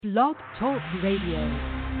Blog Talk Radio.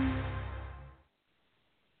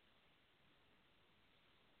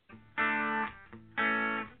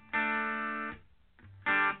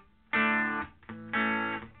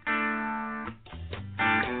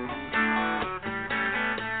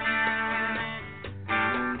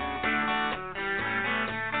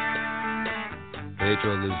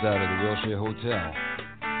 Pedro lives out of the Wilshire Hotel.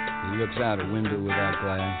 He looks out a window without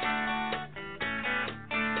glass.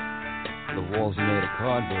 The walls are made of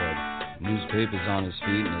cardboard. Newspapers on his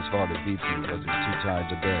feet, and his father beats him because he's too tired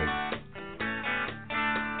to beg.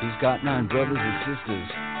 He's got 9 brothers and sisters.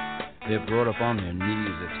 They're brought up on their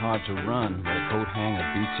knees. It's hard to run when a coat hanger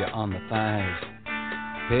beats you on the thighs.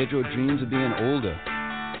 Pedro dreams of being older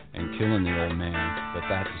and killing the old man, but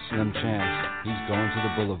that's a slim chance. He's going to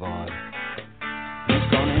the boulevard. He's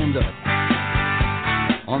gonna end up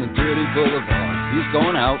on the dirty boulevard. He's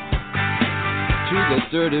going out to the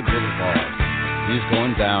dirty boulevard. He's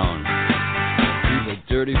going down to the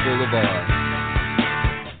dirty boulevard.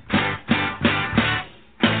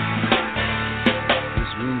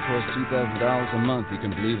 This room costs $2,000 a month. You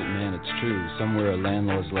can believe it, man, it's true. Somewhere a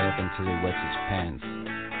landlord's laughing till he wets his pants.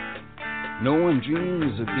 No one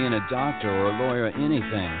dreams of being a doctor or a lawyer or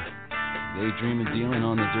anything. They dream of dealing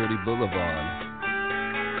on the dirty boulevard.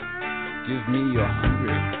 Give me you're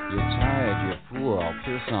hungry, you're tired, you're poor, I'll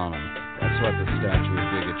piss on them. That's what the statue of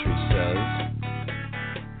bigotry says.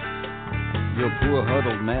 You're poor,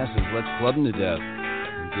 huddled masses, let's club them to death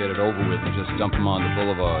and get it over with and just dump them on the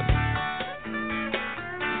boulevard.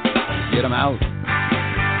 Get them out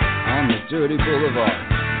on the dirty boulevard.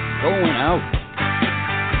 Going out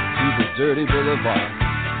to the dirty boulevard.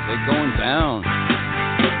 They're going down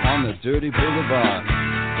on the dirty boulevard.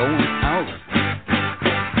 Going out.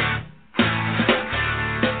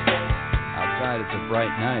 It's a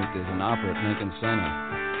bright night. There's an opera at Lincoln Center.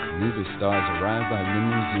 Movie stars arrive by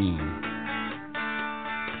limousine.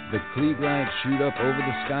 The Klieg lights shoot up over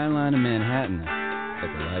the skyline of Manhattan, but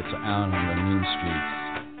the lights are out on the mean streets.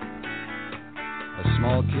 A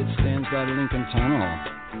small kid stands by the Lincoln Tunnel.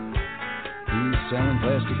 He's selling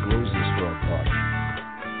plastic roses for a buck.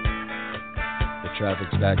 The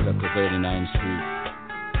traffic's backed up to 39th Street.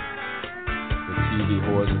 The TV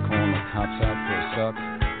whores are calling the cops out for a suck.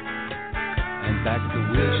 And back at the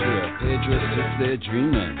wheelchair, Pedro sits there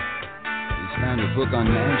dreaming. He's found a book on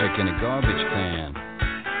magic in a garbage can.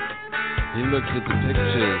 He looks at the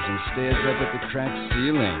pictures and stares up at the cracked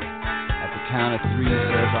ceiling. At the count of 3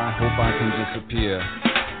 says, I hope I can disappear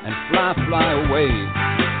and fly away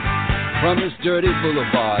from this dirty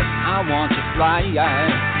boulevard. I want to fly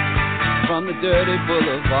from the dirty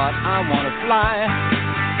boulevard. I want to fly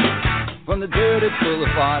from the dirty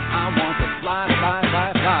boulevard. I want to fly.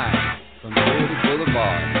 From the dirty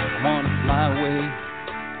boulevard, I wanna fly away.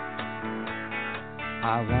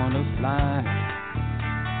 I wanna fly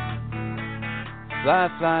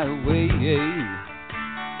away.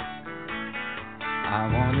 I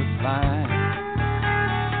wanna fly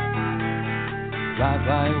away.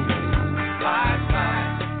 Fly away.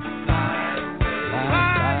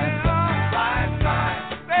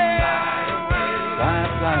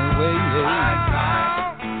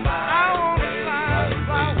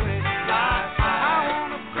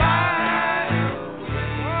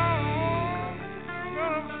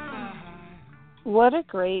 What a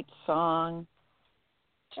great song.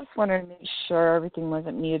 Just wanted to make sure everything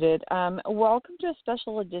wasn't muted. Welcome to a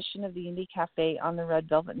special edition of the Indie Cafe on the Red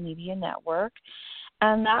Velvet Media Network.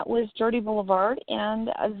 And that was Dirty Boulevard. And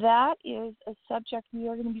that is a subject we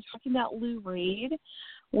are going to be talking about Lou Reed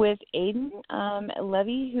with Aidan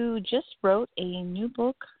Levy, who just wrote a new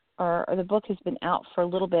book, or the book has been out for a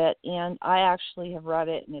little bit, and I actually have read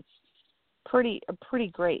it, and it's pretty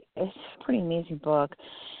great. It's a pretty amazing book.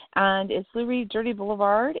 And it's Lou Reed, Dirty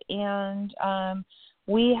Boulevard, and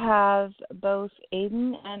we have both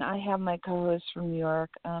Aidan and I have my co-host from New York,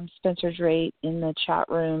 Spencer Drate, in the chat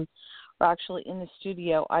room, or actually in the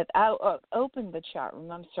studio. I've opened the chat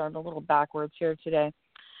room. I'm sorry, I'm a little backwards here today.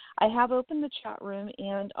 I have opened the chat room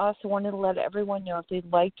and also wanted to let everyone know if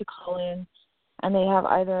they'd like to call in and they have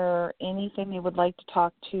either anything they would like to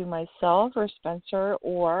talk to myself or Spencer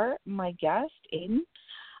or my guest, Aidan.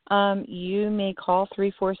 You may call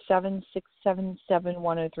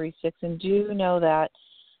 347-677-1036, and do know that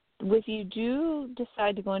if you do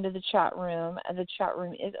decide to go into the chat room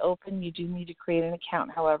is open. You do need to create an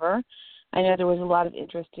account, however. I know there was a lot of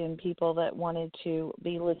interest in people that wanted to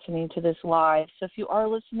be listening to this live. So if you are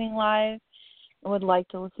listening live and would like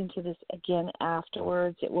to listen to this again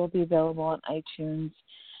afterwards, it will be available on iTunes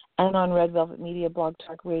and on Red Velvet Media Blog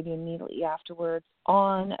Talk Radio immediately afterwards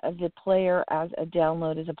on the player as a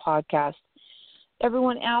download as a podcast.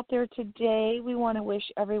 everyone out there today. We want to wish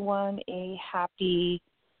everyone a happy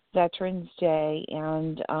Veterans Day.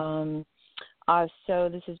 And so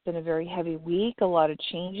this has been a very heavy week, a lot of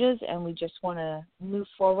changes, and we just want to move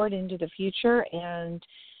forward into the future and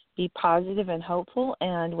be positive and hopeful.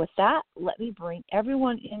 And with that, let me bring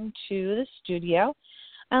everyone into the studio,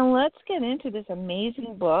 and let's get into this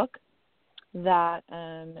amazing book that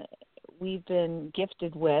we've been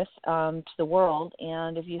gifted with to the world.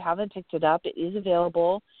 And if you haven't picked it up, it is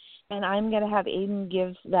available. And I'm going to have Aidan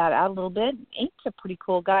give that out a little bit. Aidan's a pretty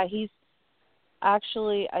cool guy. He's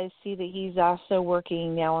actually, I see that he's also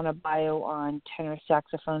working now on a bio on tenor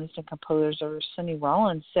saxophonist and composer Sonny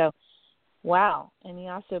Rollins. So, wow. And he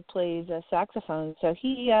also plays a saxophone. So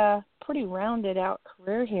he pretty rounded out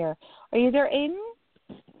career here. Are you there, Aidan?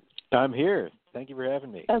 I'm here. Thank you for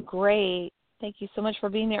having me. Oh, great. Thank you so much for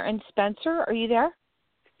being there. And Spencer, are you there?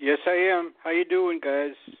 Yes, I am. How you doing,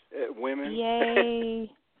 guys? Women? Yay.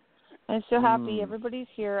 I'm so happy everybody's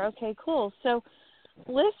here. Okay, cool. So,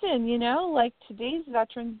 listen, like today's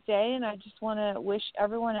Veterans Day, and I just want to wish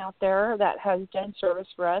everyone out there that has done service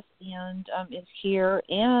for us and is here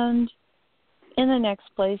and in the next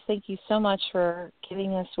place, thank you so much for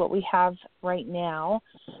giving us what we have right now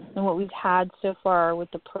and what we've had so far with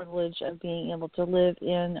the privilege of being able to live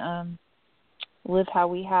how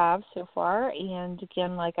we have so far. And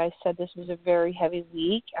again, like I said, this was a very heavy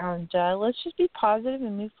week, and let's just be positive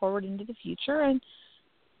and move forward into the future. And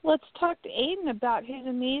let's talk to Aidan about his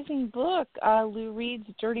amazing book, Lou Reed's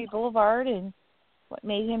Dirty Blvd, and what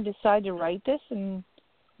made him decide to write this, and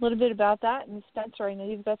a little bit about that. And Spencer, I know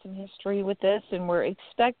you've got some history with this, and we're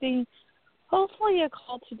expecting hopefully a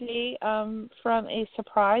call today from a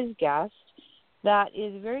surprise guest that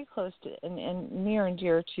is very close to and near and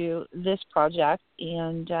dear to this project.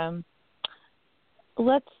 And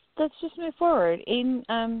let's just move forward. Aidan,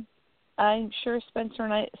 I'm sure Spencer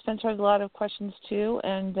has a lot of questions too,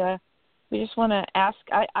 and we just want to ask.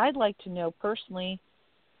 I'd like to know personally,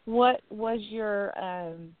 what was your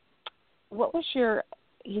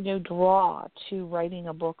draw to writing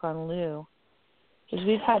a book on Lou? Because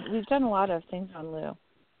we've done a lot of things on Lou.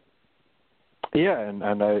 Yeah, and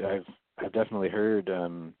I've definitely heard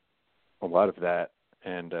a lot of that,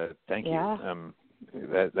 and thank you.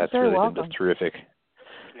 That's You're really welcome. been just terrific.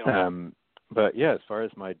 Yeah. But yeah, as far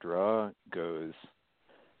as my draw goes,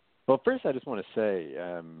 well, first I just want to say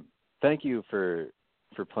thank you for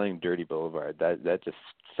playing Dirty Blvd. That just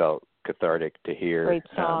felt cathartic to hear. Great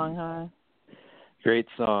song, huh? Great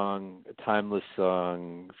song, a timeless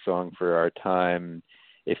song for our time.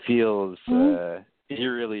 It feels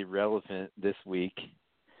eerily relevant this week.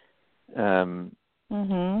 But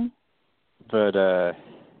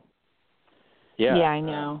yeah. Yeah, I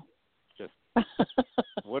know. Just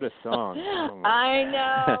what a song. Oh I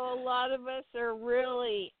know. A lot of us are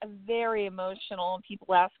really very emotional, and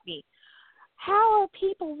people ask me, how are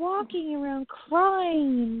people walking around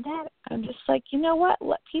crying? That I'm just like, you know what?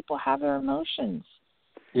 Let people have their emotions.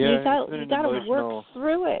 Yeah, you got to work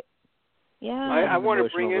through it. Yeah. I want to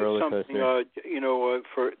bring in something,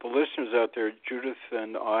 for the listeners out there. Judith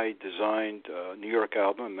and I designed a New York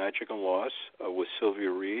album, Magic and Loss, with Sylvia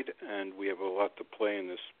Reed, and we have a lot to play in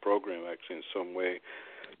this program, actually, in some way,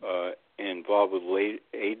 involved with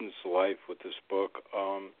Aidan's life with this book.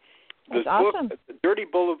 That's awesome. Book, Dirty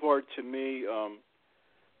Blvd, to me,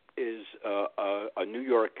 is a New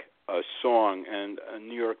York song, and a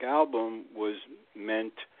New York album was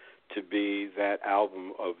meant to be that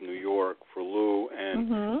album of New York for Lou,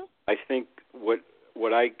 and I think what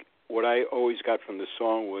I always got from the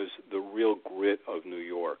song was the real grit of New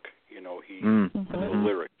York. The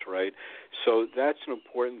lyrics, right? So that's an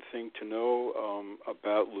important thing to know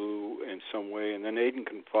about Lou in some way, and then Aidan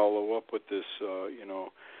can follow up with this,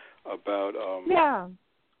 about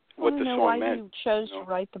what the song meant. Why you chose to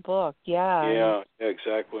write the book? Yeah,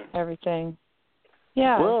 exactly. Everything.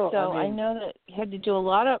 Yeah, well, so I know that you had to do a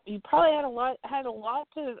lot of. You probably had a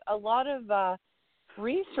lot of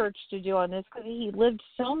research to do on this, because he lived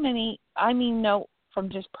so many. From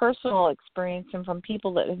just personal experience and from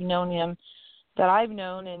people that have known him, that I've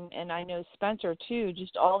known, and I know Spencer too.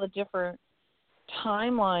 Just all the different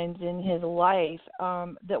timelines in his life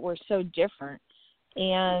that were so different,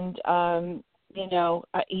 and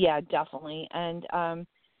definitely, and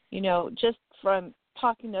just from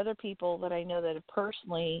talking to other people that I know that have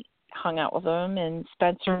personally hung out with him, and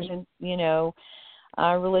Spencer's,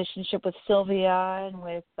 relationship with Sylvia and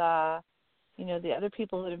with, the other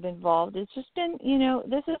people that have been involved. It's just been,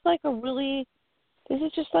 this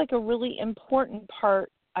is just like a really important part,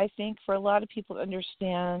 I think, for a lot of people to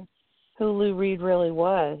understand who Lou Reed really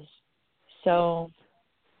was. So,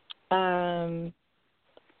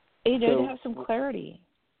 you know, to have some clarity.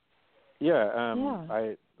 Yeah,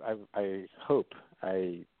 I hope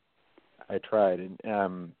I tried, and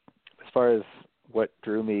as far as what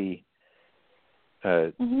drew me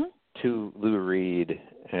to Lou Reed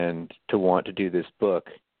and to want to do this book,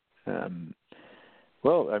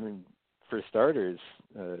 well, I mean, for starters,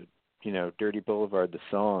 you know, Dirty Boulevard, the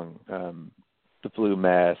song, the Blue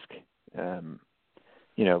Mask,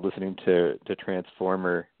 you know, listening to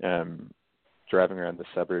Transformer, driving around the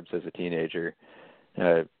suburbs as a teenager,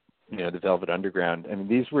 you know, the Velvet Underground. I mean,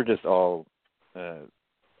 these were just all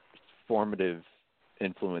formative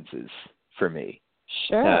influences for me.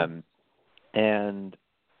 Sure. And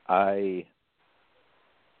I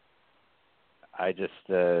just,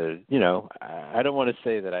 you know, I don't want to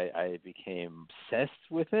say that I became obsessed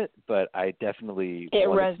with it, but I definitely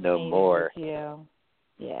wanted to know more. With you.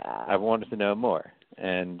 Yeah. I wanted to know more.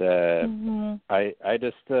 And I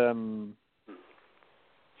just,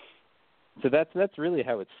 so that's really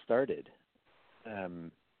how it started.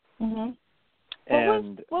 And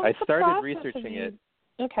I started researching it.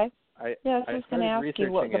 Okay. I was going to ask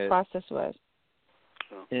you what the process was.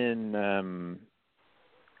 In,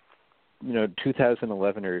 you know,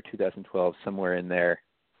 2011 or 2012, somewhere in there.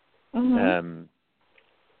 Maybe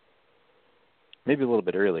a little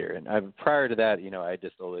bit earlier. And prior to that, you know, I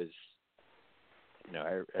just always, you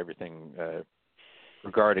know, everything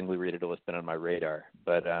regarding Lou Reed had always been on my radar.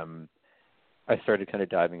 But I started kind of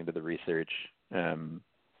diving into the research, around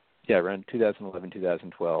 2011,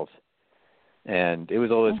 2012. And it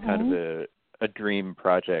was always kind of a dream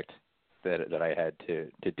project that I had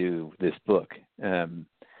to do this book. And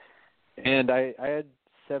I had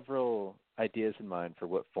several ideas in mind for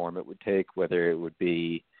what form it would take, whether it would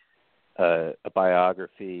be a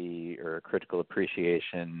biography or a critical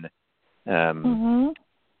appreciation. And,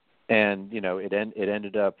 you know, it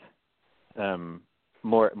ended up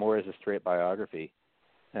more as a straight biography.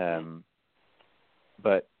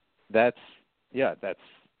 But that's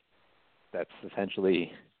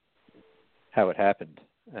essentially how it happened.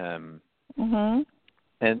 And,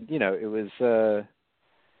 you know, it was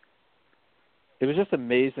just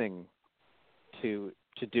amazing to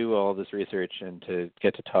do all this research and to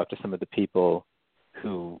get to talk to some of the people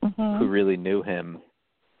who really knew him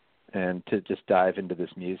and to just dive into this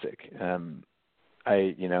music.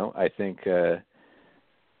 I think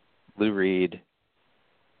Lou Reed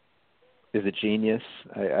is a genius.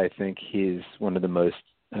 I think he's one of the most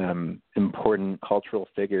important cultural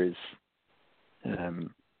figures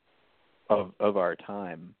of our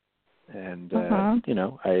time. And, you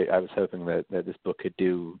know, I was hoping that this book could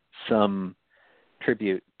do some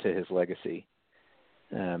tribute to his legacy.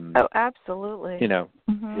 Oh, absolutely. You know,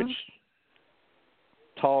 which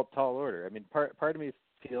tall order. I mean, part of me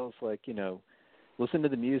feels like, you know, listen to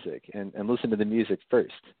the music and listen to the music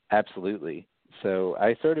first. Absolutely. So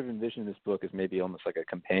I sort of envision this book as maybe almost like a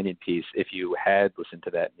companion piece if you had listened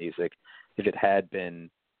to that music, if it had been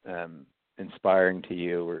inspiring to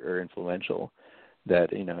you or influential,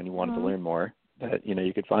 that, you know, and you wanted to learn more, that, you know,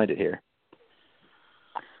 you could find it here.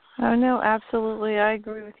 Oh, no, absolutely. I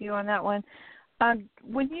agree with you on that one.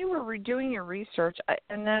 When you were doing your research,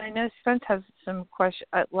 and then I know Spence has some questions,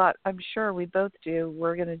 I'm sure we both do.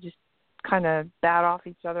 We're going to just kind of bat off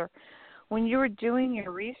each other. When you were doing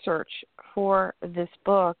your research for this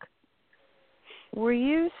book, were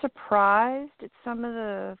you surprised at some of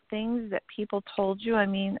the things that people told you? I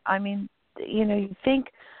mean, you know, you think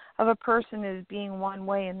of a person as being one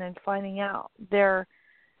way and then finding out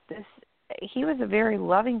he was a very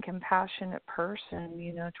loving, compassionate person,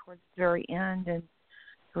 you know, towards the very end, and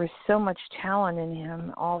there was so much talent in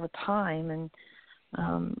him all the time. And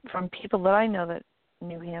from people that I know that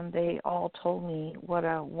knew him, they all told me what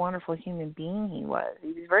a wonderful human being he was. He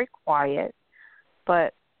was very quiet,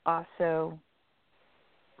 but also,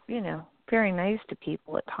 you know, very nice to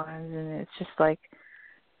people at times. And it's just like,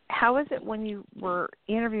 how is it when you were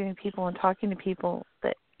interviewing people and talking to people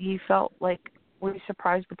that you felt like, were you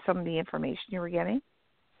surprised with some of the information you were getting?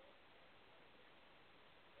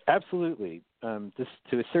 Absolutely. Just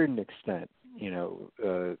to a certain extent, you know,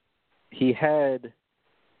 he had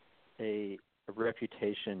a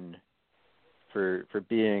reputation for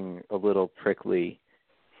being a little prickly,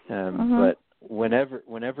 but whenever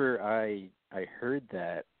I heard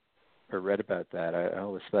that or read about that, I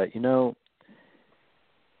always thought, you know,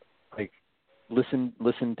 like, listen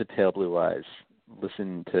to Pale Blue Eyes,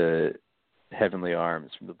 listen to Heavenly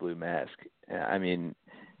Arms from the Blue Mask. I mean,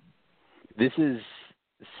 this is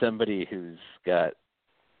somebody who's got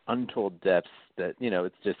untold depths that, you know,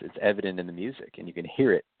 it's evident in the music and you can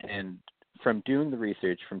hear it. And from doing the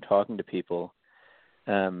research, from talking to people,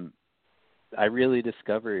 I really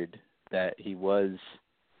discovered that he was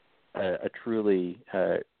a truly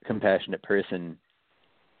compassionate person,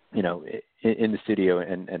 you know, in the studio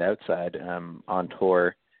and outside, on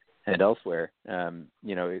tour and elsewhere.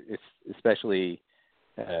 You know, it's especially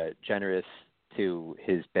generous to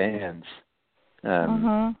his bands,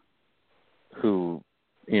 who,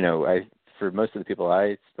 you know, for most of the people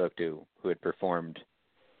I spoke to who had performed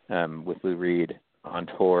with Lou Reed on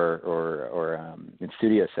tour or in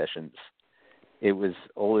studio sessions, it was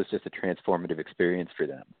always just a transformative experience for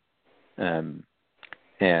them.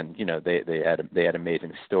 And you know, they had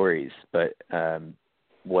amazing stories, but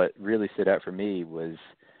what really stood out for me was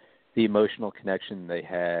the emotional connection they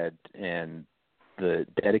had and the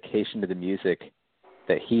dedication to the music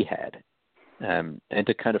that he had, and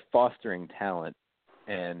to kind of fostering talent,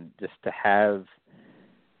 and just to have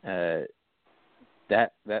that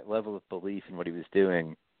level of belief in what he was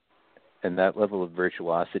doing, and that level of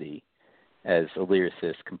virtuosity as a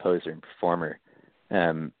lyricist, composer, and performer.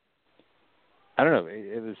 I don't know.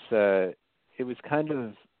 It was kind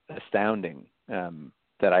of astounding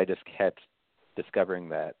that I just kept discovering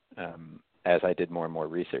that as I did more and more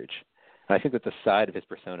research. And I think that's a side of his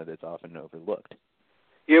persona that's often overlooked.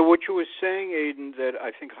 Yeah, what you were saying, Aidan, that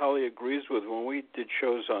I think Holly agrees with. When we did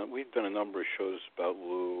shows we've done a number of shows about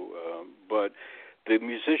Lou, but the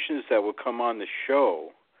musicians that would come on the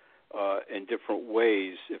show in different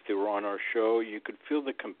ways, if they were on our show, you could feel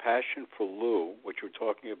the compassion for Lou, what you were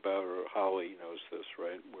talking about, or Holly knows this,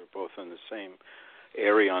 right? We're both in the same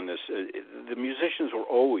area on this. The musicians were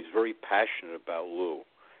always very passionate about Lou.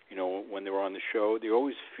 You know, when they were on the show, they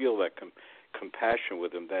always feel that compassion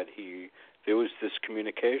with him, that there was this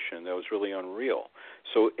communication that was really unreal.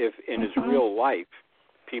 So if in his real life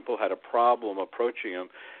people had a problem approaching him,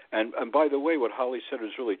 and by the way, what Holly said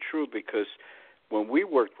was really true, because when we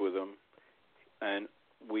worked with him and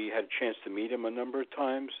we had a chance to meet him a number of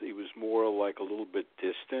times, he was more like a little bit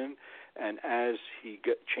distant. And as he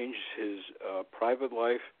changed his private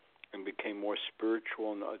life and became more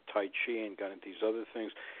spiritual and Tai Chi and got into these other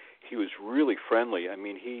things, he was really friendly. I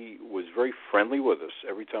mean, he was very friendly with us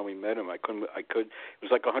every time we met him. It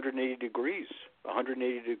was like 180 degrees,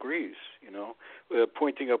 you know,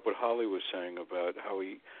 pointing up what Holly was saying about how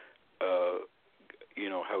he, how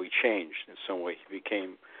he changed in some way. He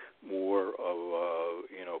became more of,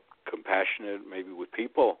 compassionate, maybe with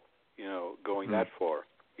people, going that far.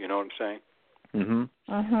 You know what I'm saying?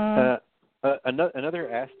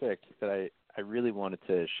 Another aspect that I really wanted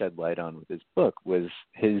to shed light on with his book was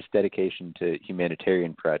his dedication to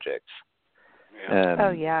humanitarian projects.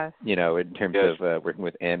 Yeah. In terms of working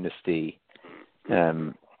with Amnesty,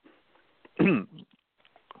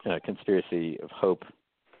 Conspiracy of Hope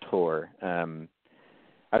tour.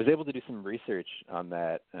 I was able to do some research on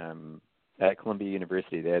that at Columbia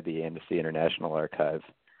University. They had the Amnesty International Archive,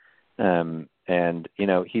 and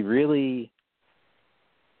he really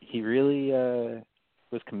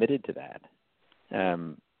was committed to that.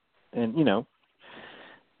 And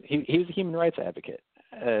he was a human rights advocate.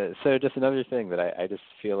 So just another thing that I just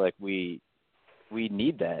feel like we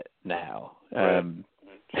need that now. Right.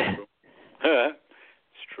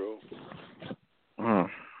 It's true. Can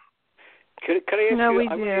I ask no, you? we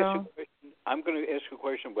do. I'm going to ask you a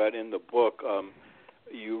question about in the book.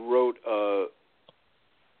 You wrote,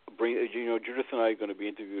 Judith and I are going to be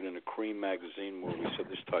interviewed in a Cream magazine where we said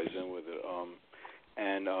this ties in with it.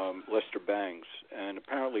 And Lester Bangs, and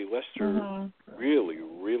apparently Lester really,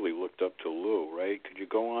 really looked up to Lou, right? Could you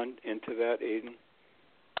go on into that, Aidan?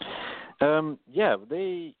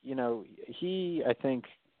 He, I think,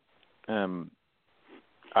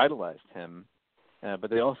 idolized him, but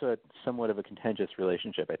they also had somewhat of a contentious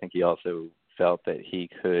relationship. I think he also felt that he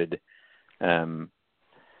could,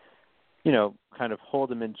 kind of hold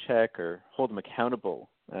him in check or hold him accountable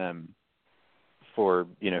for,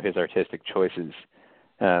 his artistic choices.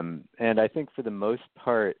 And I think for the most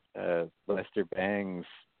part, Lester Bangs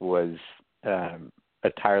was a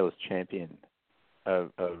tireless champion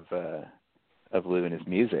of Lou and his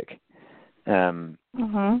music.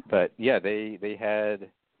 But yeah, they had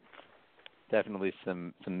definitely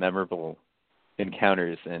some memorable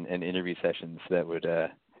encounters and interview sessions that would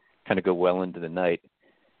kind of go well into the night.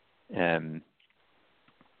 In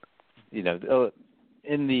the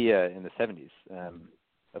 70s,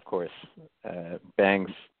 of course, Bangs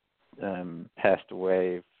passed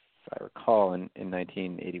away, if I recall, in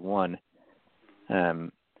 1981.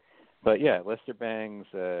 But yeah, Lester Bangs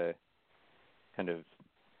kind of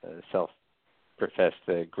self-professed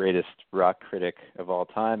the greatest rock critic of all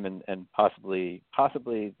time, and possibly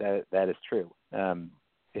that is true.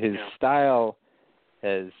 His style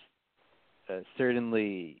has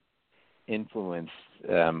certainly influenced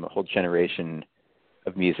a whole generation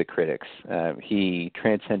of music critics. He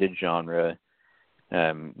transcended genre.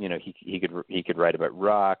 He could write about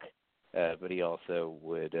rock, but he also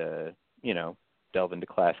would delve into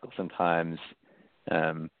classical sometimes,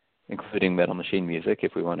 including metal machine music,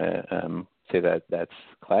 if we want to say that that's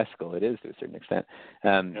classical. It is to a certain extent,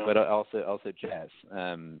 but also jazz.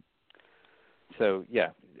 So yeah,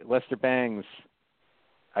 Lester Bangs,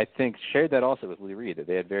 I think, shared that also with Lou Reed, that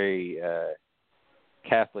they had very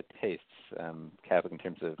Catholic tastes, Catholic in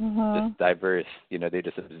terms of just diverse. They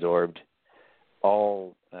just absorbed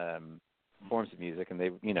all forms of music, and they,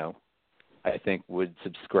 I think, would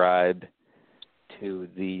subscribe to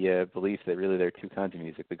the belief that really there are two kinds of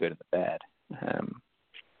music: the good and the bad.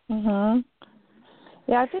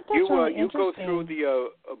 Yeah, I think that's really interesting. You go through the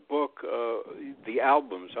book, the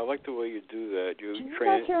albums. I like the way you do that. Can you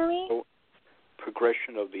guys hear me?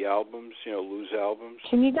 Progression of the albums, Lou's albums.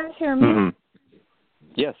 Can you guys hear me? Mm-hmm.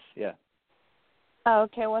 Yes, yeah. Oh,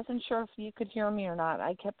 okay, I wasn't sure if you could hear me or not.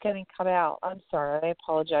 I kept getting cut out. I'm sorry. I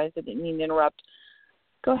apologize. I didn't mean to interrupt.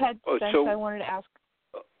 Go ahead, Spence. I wanted to ask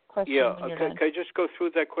questions. Yeah, when you're can done. I just go through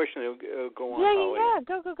that question? Go on, Holly. Yeah.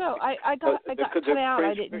 Go. I got cut out.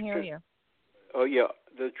 I didn't hear you. Oh yeah,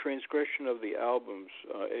 the transgression of the albums,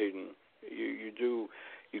 Aidan. You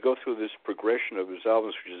go through this progression of his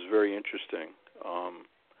albums, which is very interesting.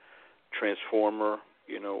 Transformer,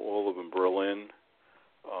 all of them, Berlin,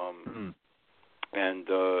 and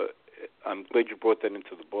I'm glad you brought that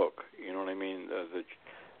into the book. You know what I mean?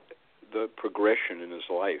 The progression in his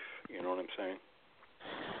life. You know what I'm saying?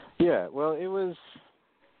 Yeah. Well, it was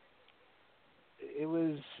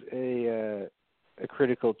a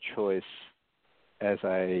critical choice as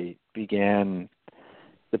I began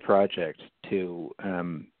the project to.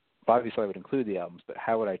 Obviously, I would include the albums, but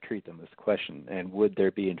how would I treat them was the question, and would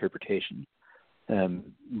there be interpretation?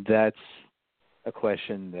 That's a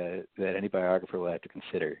question that any biographer will have to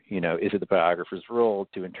consider. Is it the biographer's role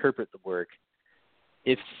to interpret the work?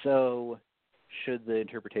 If so, should the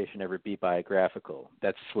interpretation ever be biographical?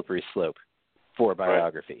 That's a slippery slope for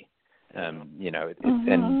biography.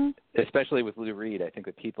 And especially with Lou Reed, I think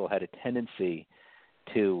that people had a tendency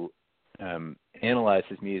to analyze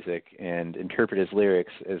his music and interpret his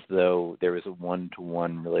lyrics as though there was a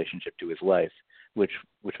one-to-one relationship to his life, which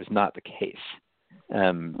was not the case.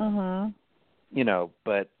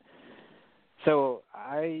 But so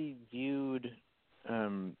I viewed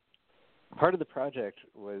part of the project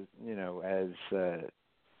was, as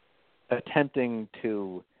attempting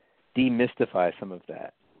to demystify some of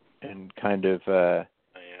that and kind of,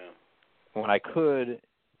 when I could,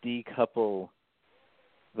 decouple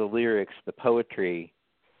the lyrics, the poetry,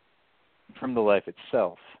 from the life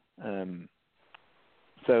itself.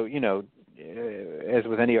 So, as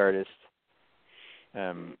with any artist,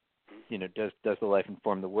 does the life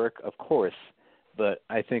inform the work? Of course, but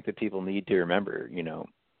I think that people need to remember,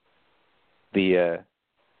 the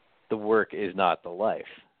work is not the life.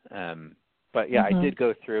 But yeah, I did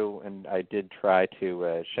go through and I did try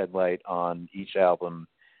to shed light on each album.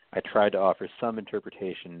 I tried to offer some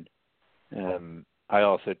interpretation. I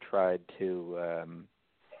also tried to,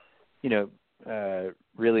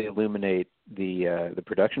 really illuminate the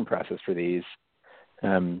production process for these,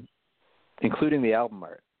 including the album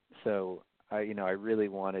art. So I really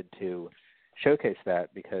wanted to showcase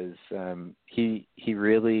that because he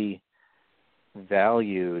really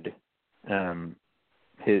valued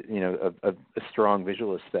his a strong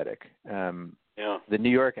visual aesthetic. The New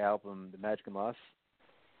York album, the Magic and Loss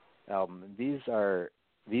album, these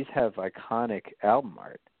have iconic album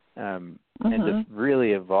art and just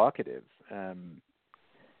really evocative.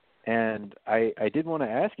 And I did want to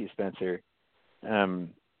ask you, Spencer,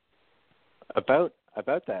 about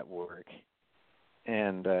that work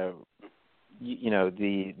and the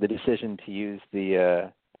decision to use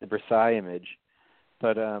the Versailles image.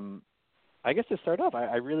 But I guess to start off,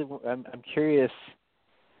 I'm curious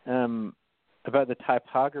about the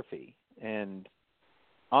typography. And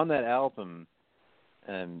on that album,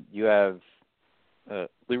 you have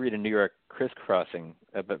Lou Reed and New York crisscrossing.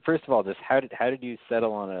 But first of all, just how did you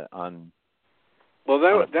settle on? Well,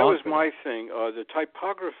 that was my thing. The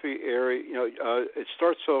typography area, it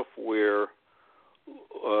starts off where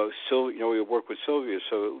we work with Sylvia.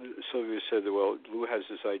 So Sylvia said that, well, Lou has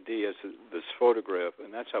this idea, has this photograph,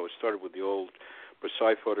 and that's how it started with the old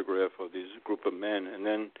Versailles photograph of this group of men. And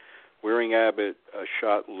then Waring Abbott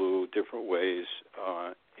shot Lou different ways,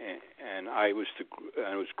 and I was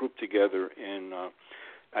grouped together in.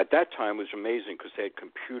 At that time, it was amazing because they had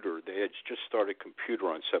computer. They had just started computer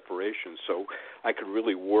on separation, so I could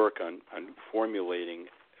really work on formulating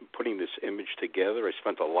putting this image together. I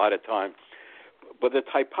spent a lot of time. But the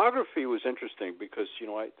typography was interesting because,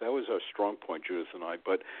 that was our strong point, Judith and I.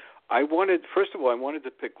 But I wanted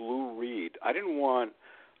to pick Lou Reed. I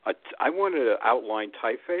wanted an outline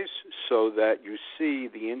typeface so that you see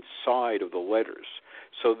the inside of the letters,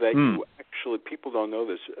 so that you actually, people don't know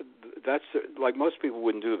this. That's like most people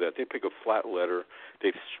wouldn't do that. They pick a flat letter,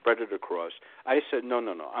 they spread it across. I said, no.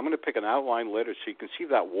 I'm going to pick an outline letter so you can see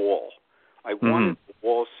that wall. I wanted the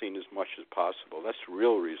wall seen as much as possible. That's the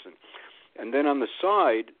real reason. And then on the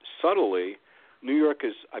side, subtly, New York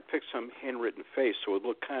I picked some handwritten face, so it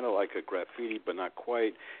looked kind of like a graffiti, but not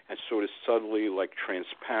quite, and sort of subtly like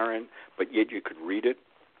transparent, but yet you could read it,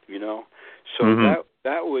 So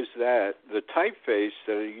that was that. The typeface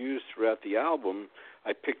that I used throughout the album,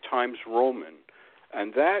 I picked Times Roman.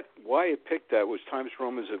 And why I picked that was Times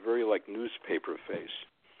Roman is a very like newspaper face.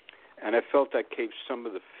 And I felt that gave some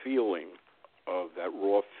of the feeling of that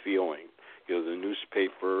raw feeling, the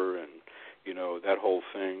newspaper and, that whole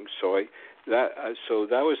thing. So that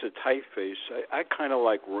was a typeface. I kind of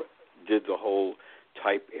like did the whole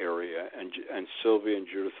type area, and Sylvia and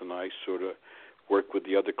Judith and I sort of worked with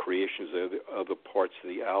the other creations, the other parts of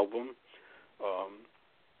the album.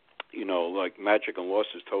 Like Magic and Loss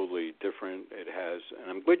is totally different. It has, and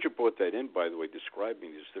I'm glad you brought that in, by the way,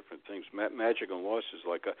 describing these different things. Magic and Loss is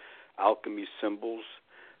like alchemy symbols.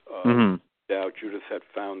 Now Judith had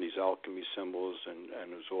found these alchemy symbols, and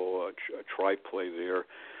it was all a tri-play there.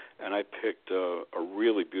 And I picked a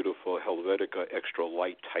really beautiful Helvetica extra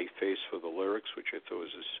light typeface for the lyrics, which I thought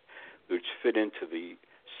which fit into the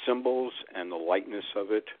symbols and the lightness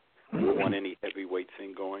of it. I didn't want any heavyweight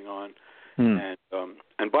thing going on. And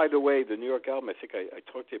by the way, the New York album, I think I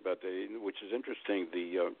talked to you about that, which is interesting.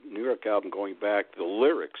 The New York album, going back, the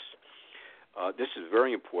lyrics. This is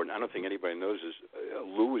very important. I don't think anybody knows this.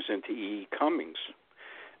 Lou was into E. Cummings.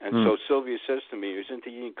 And so Sylvia says to me, he's into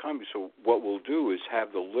E. Cummings, so what we'll do is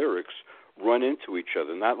have the lyrics run into each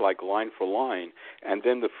other, not like line for line, and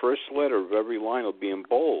then the first letter of every line will be in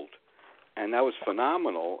bold. And that was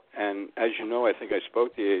phenomenal. And as you know, I think I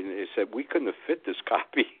spoke to you, and they said we couldn't have fit this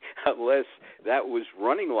copy unless that was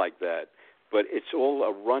running like that. But it's all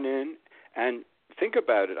a run-in. And think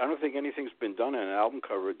about it. I don't think anything's been done in an album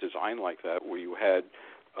cover design like that, where you had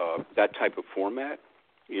that type of format,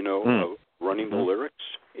 of running the lyrics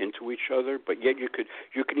into each other. But yet you can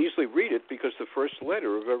easily read it because the first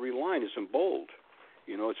letter of every line is in bold.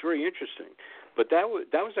 It's very interesting. But that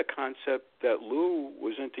was a concept that Lou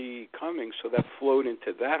was into Cummings, so that flowed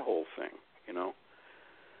into that whole thing,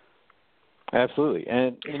 Absolutely.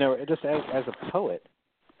 And, just as a poet,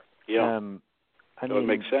 it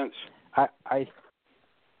makes sense.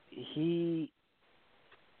 He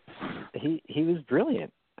was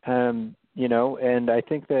brilliant, and I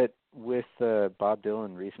think that with Bob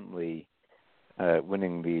Dylan recently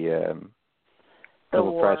winning the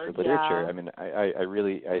Nobel Prize for Literature, I mean, I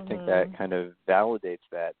think that kind of validates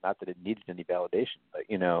that. Not that it needed any validation, but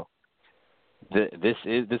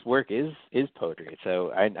this work is poetry.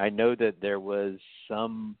 So I know that there was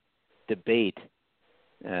some debate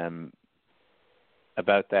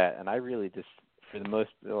about that, and I really just, for the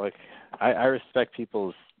most, I respect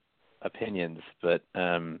people's opinions, but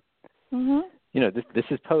this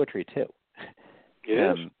is poetry too.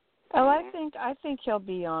 It is. Oh, I think he'll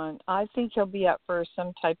be on. I think he'll be up for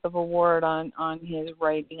some type of award on his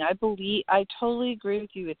writing. I totally agree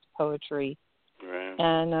with you. It's poetry, right?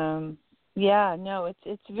 And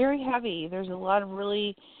it's very heavy. There's a lot of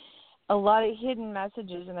hidden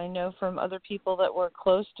messages, and I know from other people that were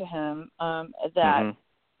close to him that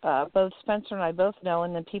both Spencer and I both know,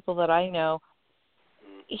 and the people that I know,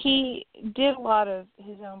 he did a lot of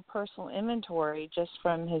his own personal inventory just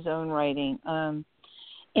from his own writing.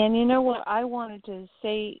 And you know what I wanted to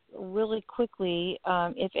say really quickly,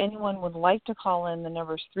 if anyone would like to call in, the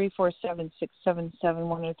number is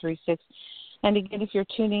 347-677-1036. And again, if you're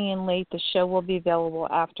tuning in late, the show will be available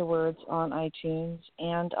afterwards on iTunes.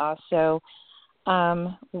 And also,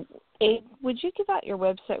 would you give out your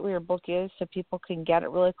website where your book is so people can get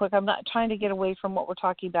it really quick? I'm not trying to get away from what we're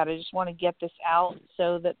talking about. I just want to get this out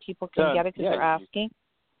so that people can get it because they're asking.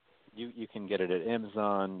 You can get it at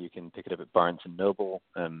Amazon. You can pick it up at Barnes & Noble.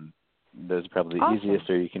 Those are probably the awesome. easiest,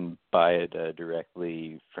 or you can buy it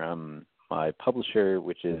directly from my publisher,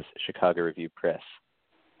 which is Chicago Review Press.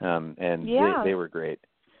 They were great.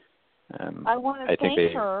 I want to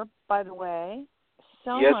thank her, by the way,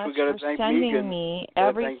 much for sending me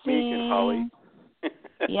everything. Thank Megan, Holly.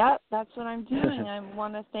 Yep, that's what I'm doing. I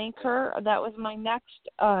want to thank her. That was my next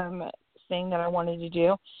thing that I wanted to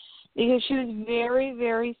do. because she was very,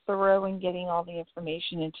 very thorough in getting all the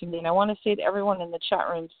information into me. And I want to say to everyone in the chat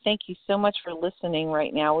room, thank you so much for listening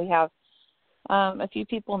right now. We have a few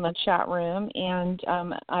people in the chat room, and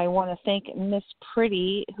I want to thank Miss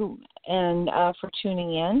Pretty for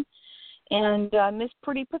tuning in. And Miss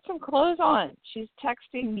Pretty, put some clothes on. She's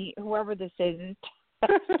texting me, whoever this is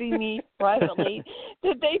texting me privately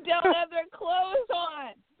that they don't have their clothes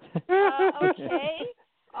on. Okay.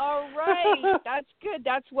 All right. That's good.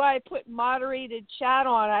 That's why I put moderated chat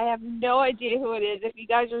on. I have no idea who it is. If you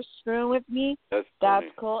guys are screwing with me, that's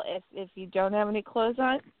cool. If you don't have any clothes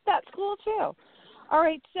on, that's cool too. All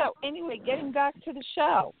right. So anyway, getting back to the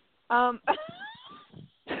show, I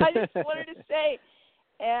just wanted to say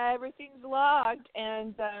everything's logged,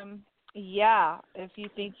 and if you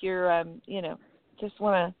think you're, just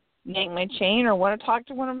want to yank my chain or want to talk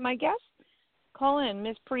to one of my guests, call in.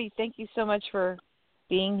 Miss Pretty, thank you so much for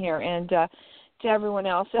being here, and to everyone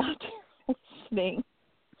else out there listening.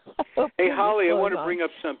 Hey, Holly, I want to bring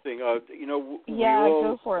up something. Go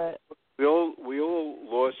for it. We all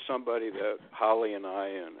lost somebody, that Holly and I,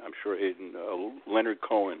 and I'm sure Aidan, Leonard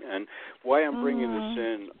Cohen. And why I'm bringing this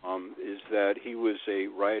in is that he was a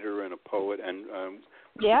writer and a poet, and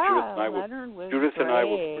Judith and I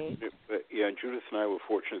were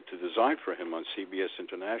fortunate to design for him on CBS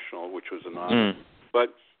International, which was an honor.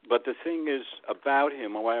 But the thing is about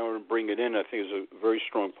him, why I want to bring it in, I think is a very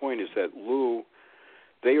strong point, is that Lou,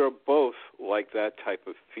 they are both like that type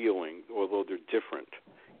of feeling, although they're different.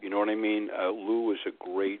 You know what I mean? Lou is a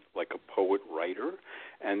great, like a poet writer,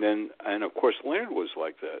 and of course Leonard was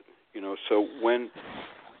like that. So when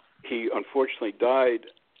he unfortunately died,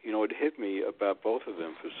 it hit me about both of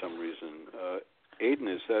them for some reason. Aidan,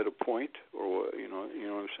 is that a point, or you know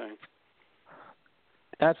what I'm saying?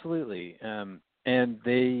 Absolutely. And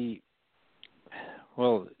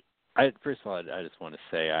first of all, I just want to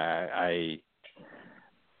say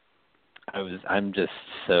I'm just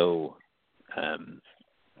so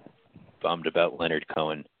bummed about Leonard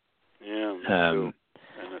Cohen. Yeah, me too.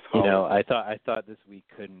 And I thought this week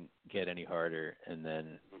couldn't get any harder, and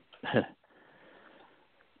then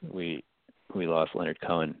we lost Leonard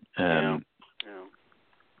Cohen.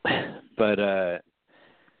 But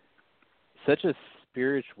such a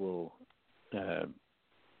spiritual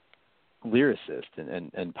lyricist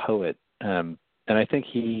and poet, and I think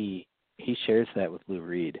he shares that with Lou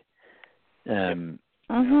Reed.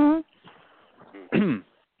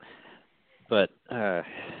 But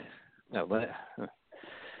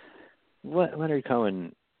Leonard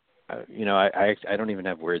Cohen, I don't even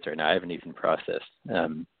have words right now. I haven't even processed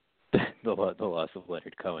the loss of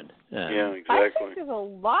Leonard Cohen. Exactly. I think there's a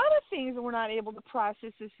lot of things that we're not able to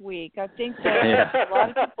process this week. I think that a lot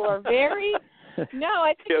of people are very. No,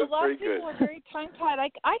 I think a lot of people are very tongue-tied. I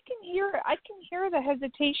can hear the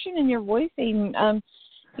hesitation in your voice, Aidan. On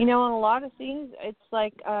a lot of things, it's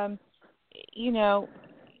like,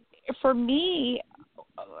 for me,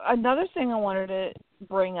 another thing I wanted to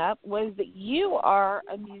bring up was that you are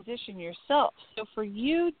a musician yourself. So for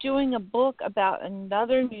you doing a book about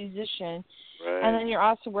another musician, and then you're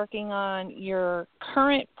also working on your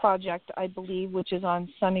current project, I believe, which is on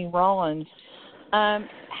Sonny Rollins. How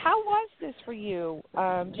was this for you?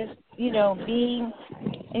 Being,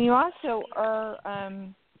 and you also are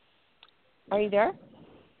you there?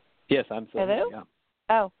 Yes, I'm still Hello? here, yeah.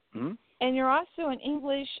 Oh. Mm-hmm. And you're also in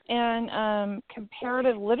English and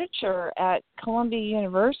comparative literature at Columbia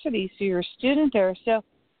University, so you're a student there. So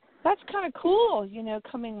that's kind of cool,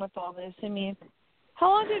 coming with all this. I mean, how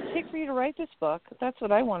long did it take for you to write this book? That's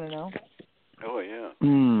what I want to know. Oh, yeah.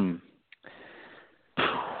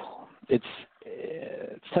 It's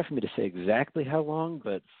tough for me to say exactly how long,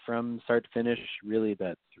 but from start to finish, really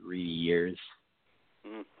about 3 years.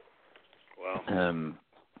 Wow.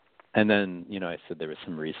 And then, I said there was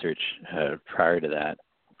some research prior to that.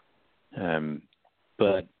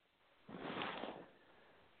 But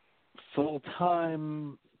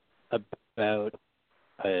full-time, about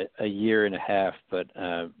a year and a half. But,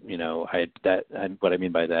 what I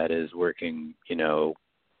mean by that is working,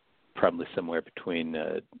 probably somewhere between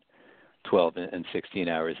 12 and 16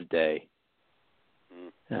 hours a day.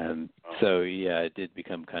 So, yeah, it did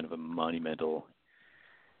become kind of a monumental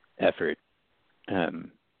effort.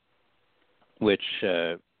 Which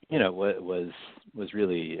was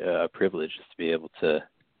really a privilege to be able to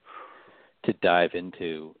dive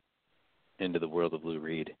into the world of Lou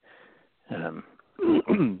Reed and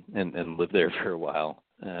live there for a while.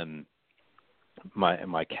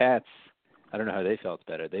 My cats, I don't know how they felt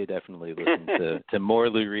better. They definitely listened to more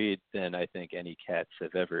Lou Reed than I think any cats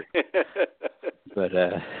have ever. But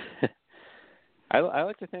I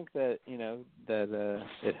like to think that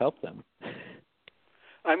it helped them.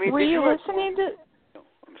 I mean, were you listening to?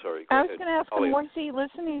 I'm sorry. I was going to ask him, was he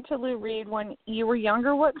listening to Lou Reed when you were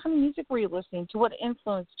younger? What kind of music were you listening to? What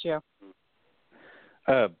influenced you?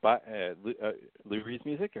 Lou Reed's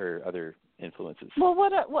music or other influences? Well,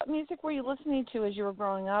 what music were you listening to as you were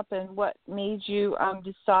growing up, and what made you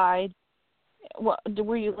decide?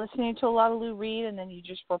 Were you listening to a lot of Lou Reed, and then you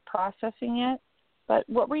just were processing it? But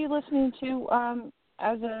what were you listening to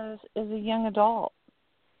as a young adult?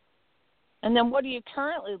 And then what are you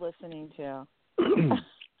currently listening to?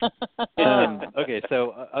 Okay,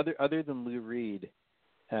 so other than Lou Reed,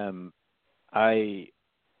 I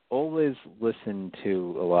always listen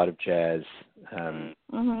to a lot of jazz. I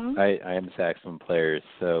am a saxophone player,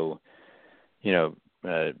 so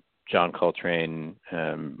John Coltrane,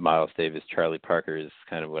 Miles Davis, Charlie Parker is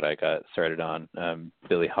kind of what I got started on.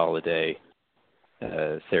 Billie Holiday,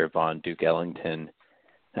 Sarah Vaughan, Duke Ellington,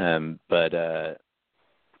 but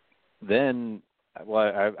then.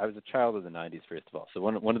 Well, I was a child of the '90s, first of all. So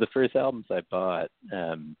one of the first albums I bought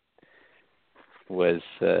was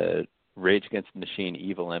Rage Against the Machine,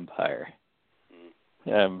 Evil Empire.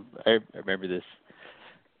 I remember this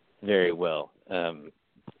very well.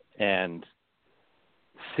 And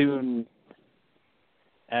soon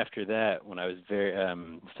after that, when I was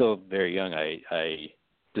still very young, I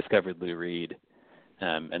discovered Lou Reed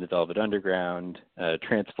and the Velvet Underground.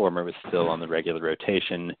 Transformer was still on the regular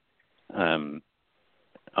rotation.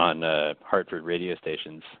 On Hartford radio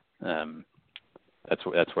stations. That's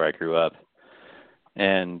where I grew up,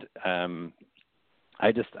 and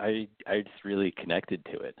I just really connected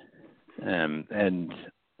to it. And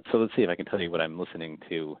so let's see if I can tell you what I'm listening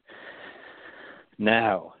to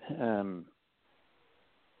now.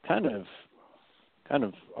 Kind of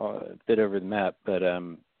a bit over the map, but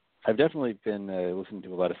I've definitely been listening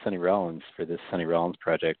to a lot of Sonny Rollins for this Sonny Rollins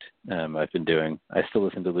project I've been doing. I still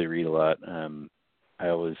listen to Lou Reed a lot. I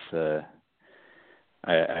always I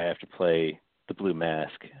have to play the Blue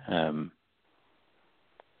Mask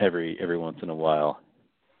every once in a while.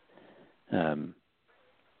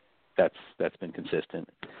 That's been consistent.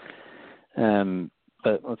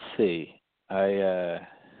 But let's see. I'm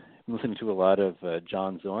listening to a lot of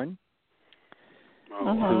John Zorn, who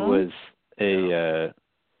was a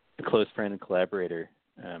close friend and collaborator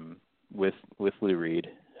with Lou Reed.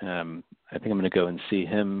 I think I'm going to go and see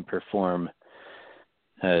him perform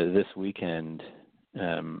this weekend.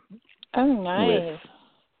 Oh, nice.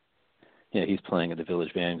 He's playing at the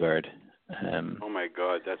Village Vanguard. Oh my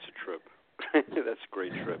God, that's a trip. That's a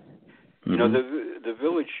great trip. Mm-hmm. You know, the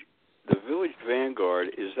Village Vanguard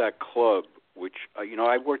is that club which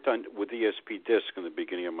I worked on with ESP Disc in the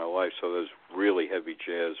beginning of my life, so those really heavy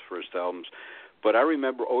jazz first albums. But I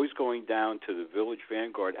remember always going down to the Village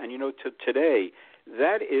Vanguard, and to today,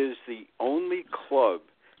 that is the only club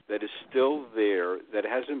that is still there that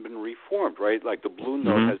hasn't been reformed, right? Like the Blue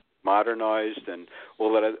Note has modernized and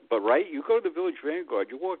all that. But right, you go to the Village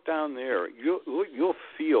Vanguard, you walk down there, you'll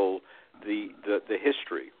feel the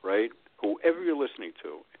history, right? Whoever you're listening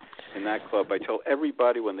to in that club, I tell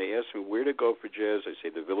everybody when they ask me where to go for jazz, I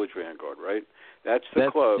say the Village Vanguard, right? That's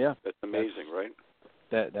the club. Yeah, that's amazing, right?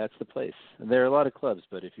 That's the place. And there are a lot of clubs,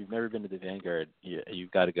 but if you've never been to the Vanguard,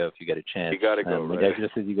 you've got to go if you get a chance. You got to go, right?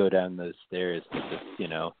 Just as you go down those stairs, it's just,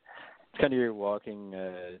 it's kind of you're walking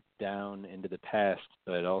down into the past,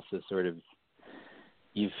 but also sort of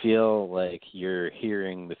you feel like you're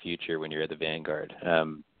hearing the future when you're at the Vanguard.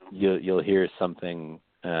 You'll hear something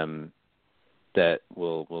that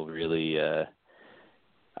will really,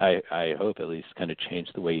 I hope at least, kind of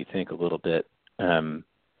change the way you think a little bit.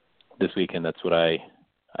 This weekend, that's what I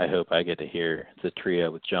hope I get to hear. It's a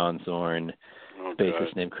trio with John Zorn,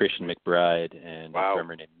 bassist named Christian McBride, and a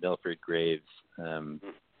drummer named Milford Graves.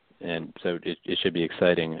 And so it should be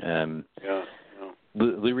exciting.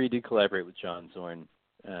 Lou Reed did collaborate with John Zorn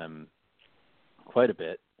quite a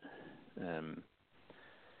bit.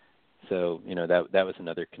 So that was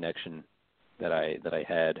another connection that I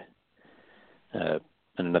had,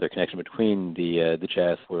 and another connection between the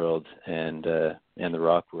jazz world and the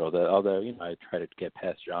rock world. Although I try to get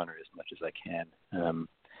past genre as much as I can.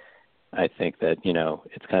 I think that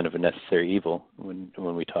it's kind of a necessary evil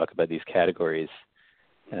when we talk about these categories,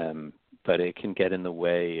 but it can get in the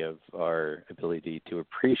way of our ability to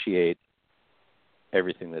appreciate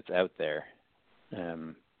everything that's out there.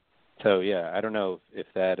 So yeah, I don't know if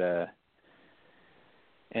that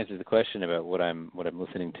answers the question about what I'm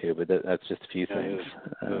listening to, but that's just a few things.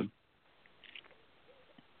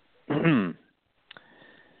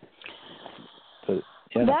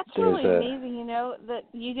 Yeah, that's really amazing, you know, that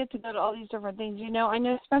you get to go to all these different things. You know, I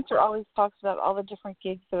know Spencer always talks about all the different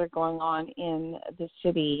gigs that are going on in the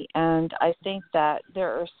city, and I think that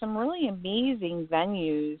there are some really amazing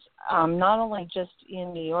venues, not only just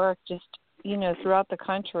in New York, just, you know, throughout the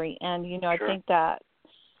country. And, you know, Sure. I think that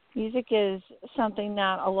music is something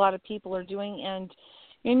that a lot of people are doing. And,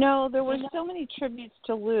 you know, there were so many tributes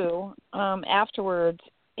to Lou afterwards,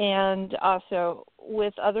 and also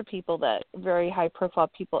with other people, that very high-profile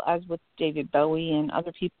people, as with David Bowie and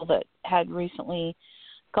other people that had recently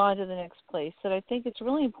gone to the next place, that I think it's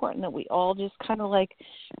really important that we all just kind of like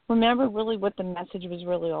remember really what the message was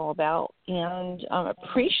really all about, and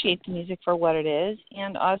appreciate the music for what it is,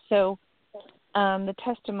 and also the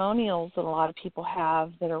testimonials that a lot of people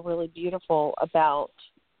have that are really beautiful about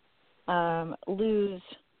Lou's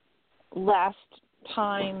last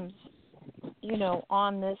times, you know,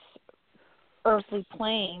 on this earthly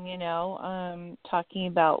plane, you know, talking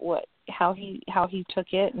about how he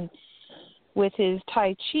took it, and with his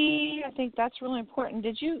Tai Chi. I think that's really important.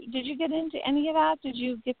 Did you get into any of that? Did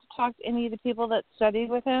you get to talk to any of the people that studied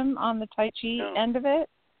with him on the Tai Chi end of it?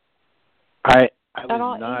 I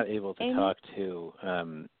was not able to talk to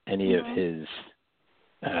any of his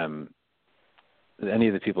any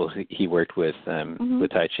of the people he worked with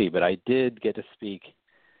with Tai Chi, but I did get to speak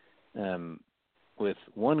with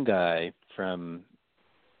one guy from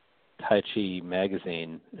Tai Chi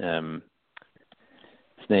magazine.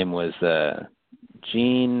 His name was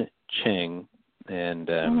Gene Ching, and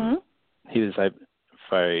he was, if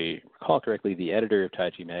I recall correctly, the editor of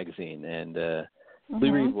Tai Chi magazine. And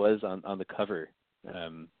Lou Reed was on the cover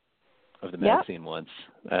of the magazine once,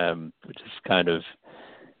 which is kind of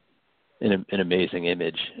an amazing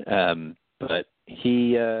image. But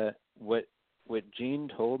he, what Gene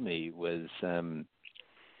told me was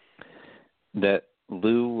that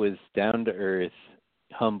Lou was down to earth,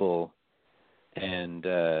 humble, and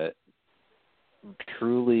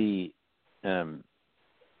truly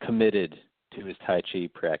committed to his Tai Chi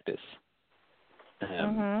practice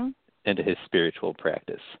and to his spiritual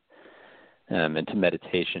practice and to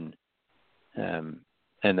meditation.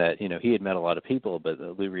 And that, you know, he had met a lot of people, but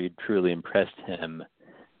Lou Reed truly impressed him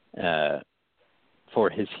for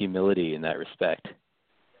his humility in that respect,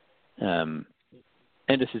 and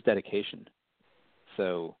just his dedication.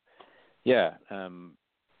 So, yeah,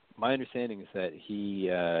 my understanding is that he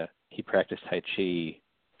practiced Tai Chi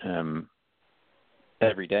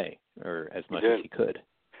every day, or as much as he could.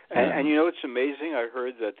 And you know, it's amazing. I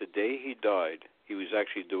heard that the day he died, he was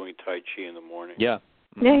actually doing Tai Chi in the morning. Yeah,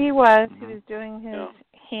 he was. He was doing his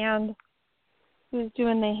hand. He was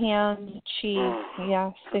doing the hand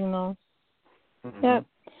chi, signals. Yep.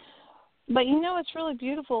 But, you know, it's really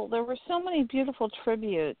beautiful. There were so many beautiful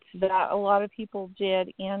tributes that a lot of people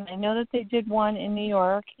did, and I know that they did one in New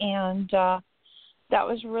York, and that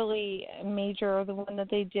was really major, the one that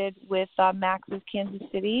they did with Max's Kansas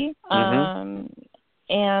City,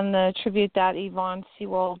 and the tribute that Yvonne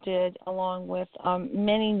Sewell did, along with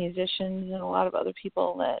many musicians and a lot of other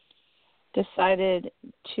people that decided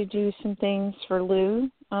to do some things for Lou.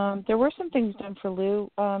 There were some things done for Lou.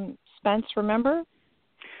 Spence, remember?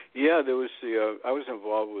 Yeah, there was I was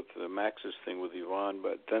involved with the Max's thing with Yvonne,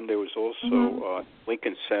 but then there was also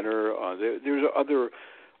Lincoln Center. There was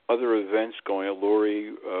other events going on.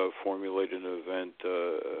 Lori formulated an event.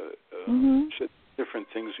 Different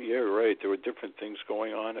things. Yeah, right. There were different things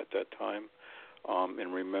going on at that time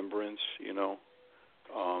in remembrance, you know.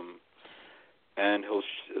 And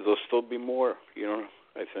there'll still be more, you know,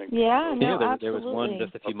 I think. Yeah, no, there was one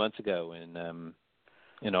just a few months ago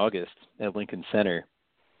in August at Lincoln Center.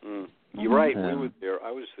 You're right. We were there.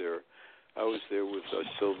 I was there. I was there with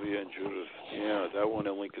Sylvia and Judith. Yeah, that one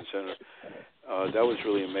at Lincoln Center. That was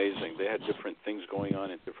really amazing. They had different things going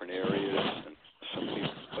on in different areas. And some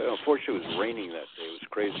people, unfortunately, it was raining that day. It was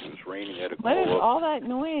crazy. It was raining. I had to call What is up. all that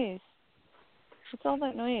noise? What's all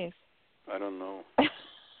that noise? I don't know.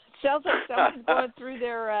 Sounds like someone's going through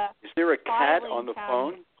their Is there a cat on the cabinet.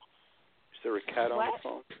 phone? Is there a cat on the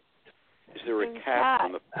phone? Is there a cat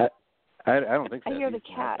on the phone? I don't think so. I hear the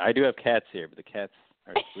cat. I do have cats here, but the cats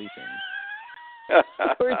are sleeping.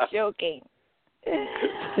 We're joking.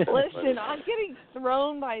 Listen, I'm getting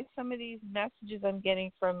thrown by some of these messages I'm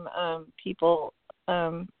getting from people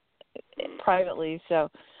privately,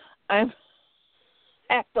 so I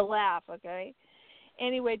have to laugh, okay?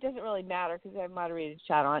 Anyway, it doesn't really matter because I have moderated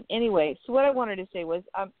chat on. Anyway, so what I wanted to say was,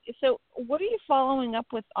 so what are you following up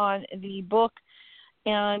with on the book,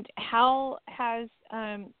 and how has,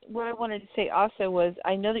 what I wanted to say also was,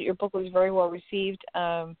 I know that your book was very well received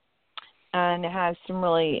and it has some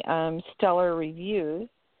really stellar reviews.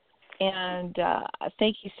 And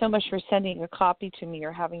thank you so much for sending a copy to me,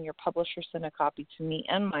 or having your publisher send a copy to me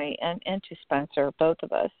and to Spencer, both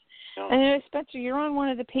of us. Yeah. And I know, Spencer, you're on one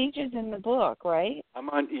of the pages in the book, right? I'm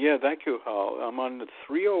on. Yeah, thank you, Hal. I'm on the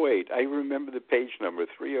 308. I remember the page number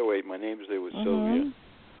 308. My name's there with Sylvia.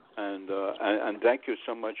 And thank you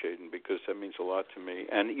so much, Aidan, because that means a lot to me.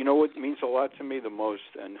 And you know what means a lot to me the most,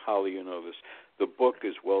 and Holly, you know this, the book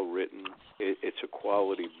is well written. It's a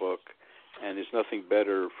quality book, and there's nothing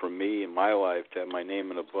better for me in my life to have my name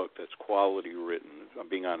in a book that's quality written. I'm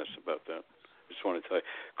being honest about that. I just want to tell you,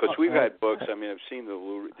 because we've had books. I mean, I've seen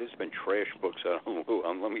there's been trash books out on Lou,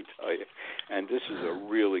 let me tell you, and this is a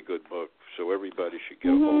really good book, so everybody should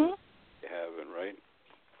get a hold of it if you haven't, right?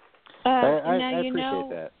 I appreciate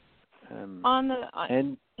that.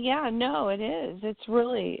 It is. It's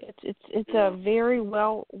really it's a very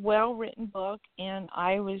well written book, and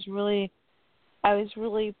I was really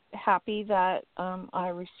happy that I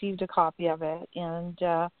received a copy of it. And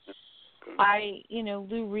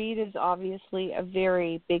Lou Reed is obviously a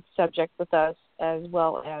very big subject with us, as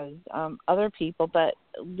well as other people. But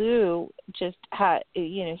Lou just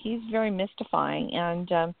he's very mystifying,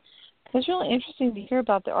 and it was really interesting to hear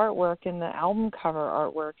about the artwork and the album cover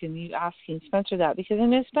artwork, and you asking Spencer that, because I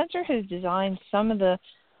know Spencer has designed some of the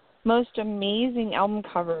most amazing album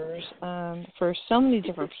covers for so many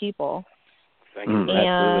different people. Thank you.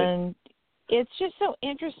 And it's just so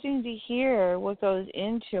interesting to hear what goes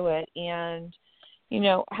into it, and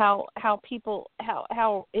how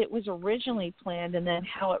it was originally planned, and then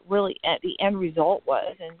how it really at the end result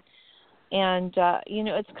was. And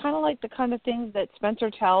it's kind of like the kind of things that Spencer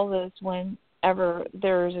tells us whenever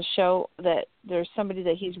there's a show that there's somebody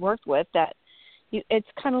that he's worked with, that it's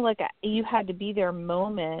kind of like you had to be there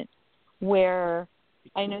moment where,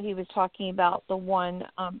 I know he was talking about the one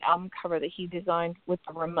album cover that he designed with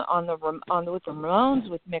the Ramones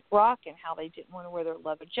with Mick Rock, and how they didn't want to wear their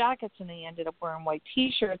leather jackets, and they ended up wearing white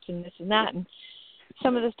T-shirts and this and that, and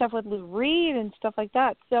some of the stuff with Lou Reed and stuff like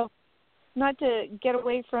that. So, not to get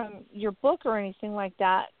away from your book or anything like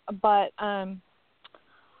that, but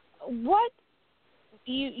what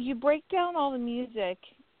you break down all the music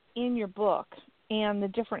in your book and the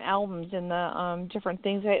different albums and the different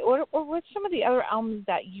things. Or what's some of the other albums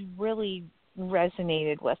that you really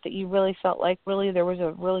resonated with, that you really felt like really there was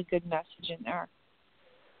a really good message in there?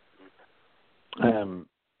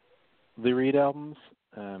 The Reed albums?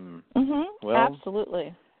 Well,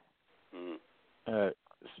 absolutely.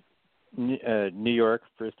 New York,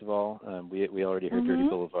 first of all. We already heard Dirty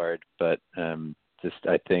Blvd, but just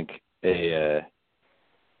I think a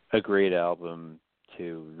great album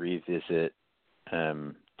to revisit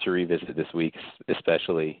this week,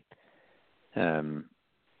 especially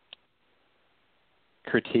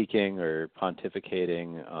critiquing or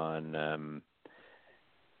pontificating on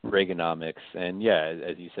Reaganomics, and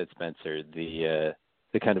as you said, Spencer, the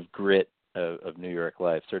kind of grit of New York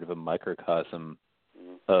life, sort of a microcosm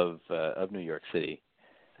of New York City.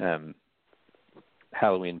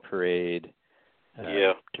 Halloween Parade,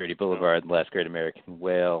 Dirty Blvd, Last Great American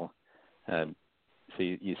Whale. So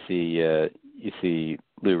you see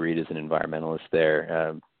Lou Reed as an environmentalist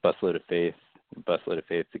there. Busload of Faith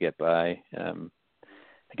to get by.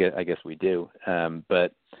 I guess we do.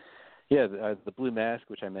 But the Blue Mask,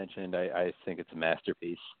 which I mentioned, I think it's a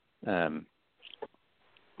masterpiece.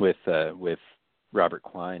 With Robert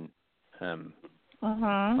Klein on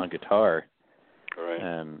guitar.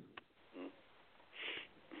 Right.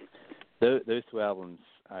 Those two albums,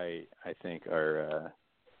 I think, are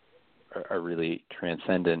really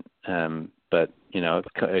transcendent. But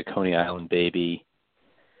Coney Island Baby,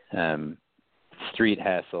 Street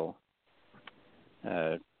Hassle.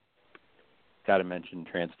 Got to mention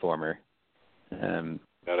Transformer. Got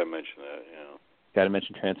to mention that. Yeah. Got to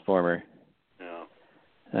mention Transformer. Yeah.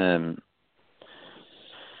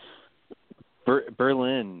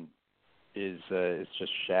 Berlin is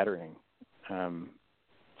just shattering.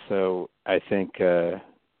 So I think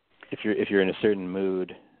if you're in a certain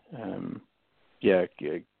mood, give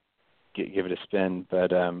it a spin.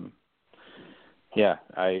 But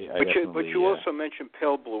But you also mentioned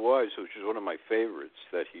Pale Blue Eyes, which is one of my favorites.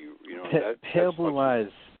 That Pale Blue Eyes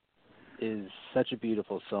is such a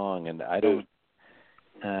beautiful song, and I don't,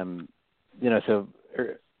 so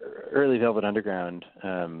early Velvet Underground.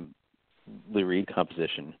 Lou Reed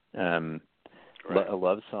composition, right. A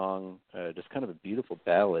love song, just kind of a beautiful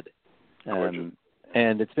ballad, and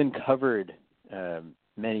it's been covered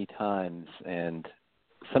many times, and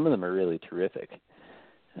some of them are really terrific.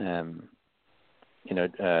 I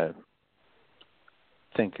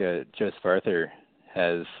think Joseph Arthur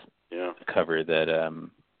has a cover that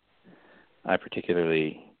I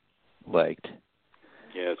particularly liked.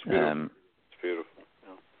 Yeah, it's beautiful. It's beautiful.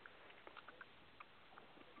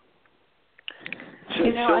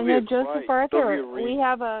 Yeah. I know Joseph Arthur. We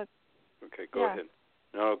have a. Okay, go ahead.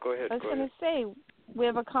 No, go ahead. I was going to say we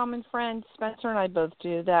have a common friend, Spencer and I both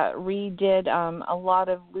do, that redid a lot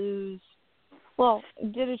of Lou's. Well,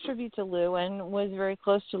 did a tribute to Lou and was very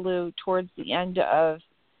close to Lou towards the end of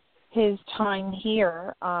his time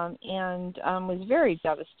here, and was very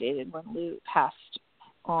devastated when Lou passed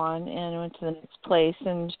on and went to the next place.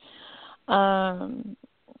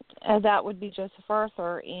 And that would be Joseph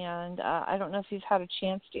Arthur. And I don't know if you've had a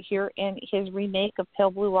chance to hear his remake of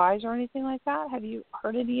Pale Blue Eyes or anything like that. Have you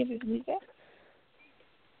heard any of his music?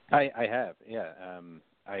 I have, yeah.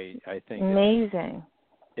 I think amazing.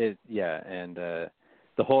 And the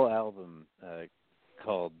whole album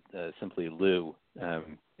called simply Lou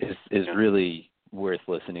is really worth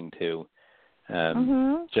listening to.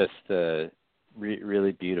 Just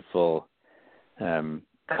really beautiful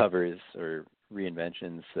covers or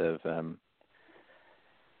reinventions of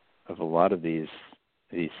a lot of these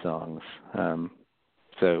songs.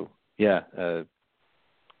 So yeah,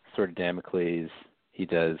 sort of Damocles. He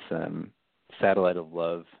does Satellite of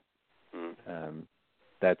Love.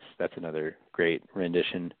 That's another great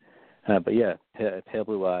rendition. But yeah, Pale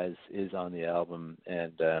Blue Eyes is on the album,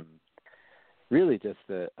 and really just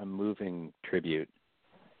a moving tribute.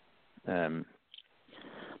 But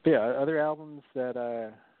yeah, other albums that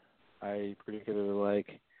I particularly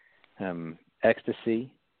like,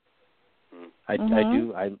 Ecstasy. I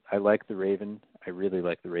like The Raven. I really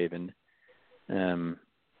like The Raven.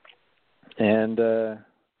 And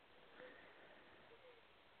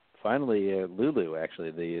finally, Lulu.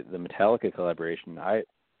 Actually, the Metallica collaboration. I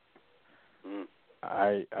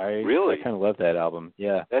really kind of love that album.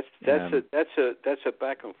 Yeah, that's a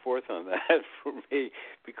back and forth on that for me,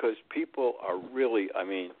 because people are really. I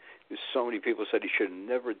mean, there's so many people said he should have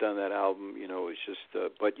never done that album. It's just.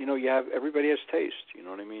 But everybody has taste. You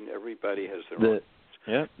know what I mean? Everybody has their own.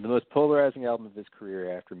 Yeah, the most polarizing album of his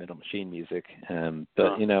career after Metal Machine Music.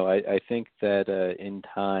 But I think that in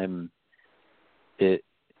time, its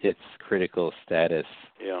critical status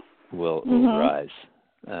will rise.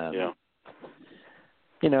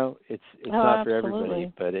 It's not for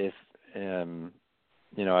everybody, but if I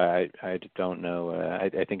don't know.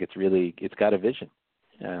 I think it's got a vision.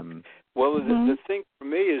 Well, the thing for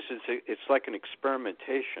me is it's like an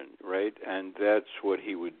experimentation, right? And that's what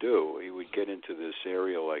he would do. He would get into this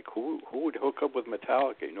area like who would hook up with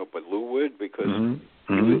Metallica, but Lou would, because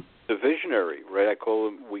he was a visionary, right?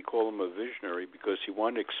 We call him a visionary because he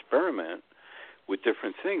wanted to experiment with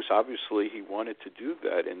different things. Obviously, he wanted to do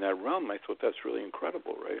that in that realm. I thought that's really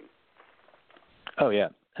incredible, right? Oh yeah,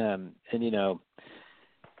 and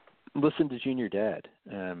listen to Junior Dad.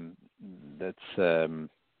 That's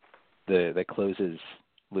that closes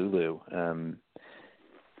Lulu.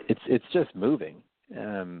 It's just moving.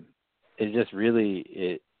 It just really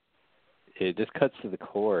it just cuts to the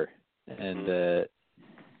core, and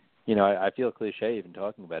I feel cliche even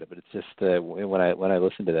talking about it, but it's just when I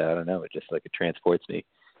listen to that, I don't know, it just like it transports me.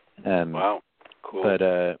 Wow, cool. But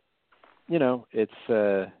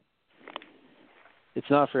it's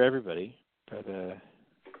not for everybody,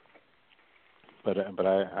 but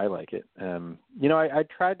I like it. I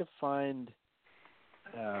tried to find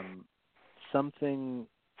something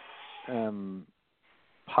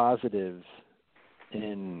positive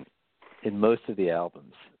in most of the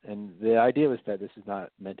albums, and the idea was that this is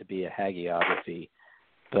not meant to be a hagiography,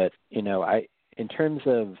 but in terms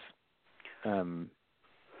of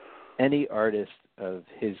any artist of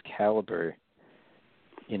his caliber,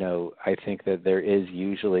 I think that there is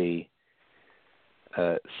usually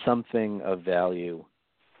something of value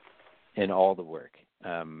in all the work.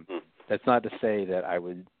 That's not to say that I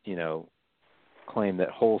would, claim that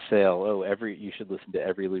wholesale. You should listen to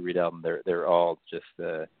every Lou Reed album. They're all just,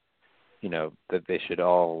 that they should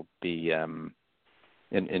all be,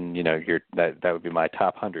 that would be my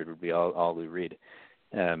top 100 would be all Lou Reed.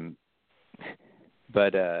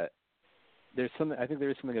 But there's something. I think there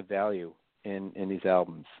is something of value in these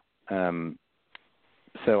albums.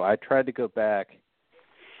 So I tried to go back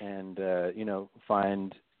and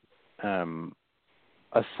find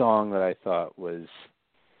a song that I thought was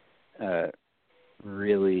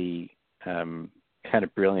really kind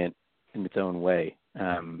of brilliant in its own way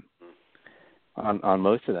on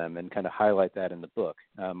most of them, and kind of highlight that in the book.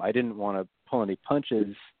 I didn't want to pull any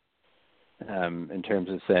punches in terms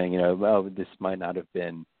of saying, this might not have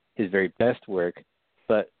been his very best work,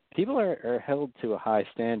 but people are held to a high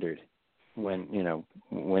standard when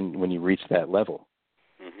you reach that level.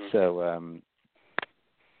 So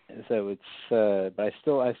So it's, but I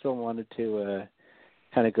still wanted to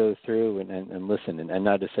kind of go through and listen, and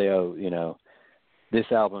not to say, oh, this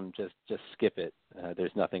album, just skip it.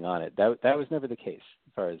 There's nothing on it. That was never the case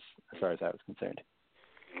as far as I was concerned.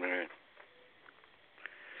 Right.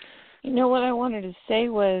 What I wanted to say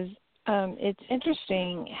was, it's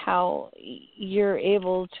interesting how you're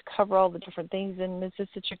able to cover all the different things, and this is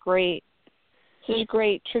such a great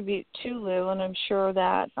tribute to Lou, and I'm sure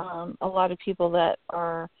that a lot of people that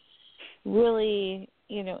are really,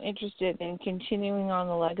 interested in continuing on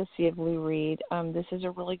the legacy of Lou Reed, this is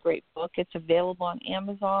a really great book. It's available on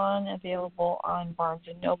Amazon, available on Barnes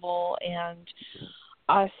 & Noble, and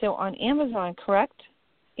so on Amazon, correct,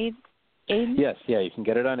 Aidan? Yes, you can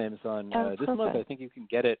get it on Amazon. This month, I think you can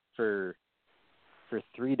get it for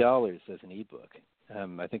 $3 as an ebook.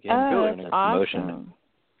 I think Amazon's running a promotion.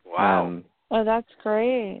 Awesome. Wow. That's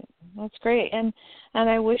great. That's great. And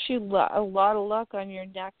I wish you a lot of luck on your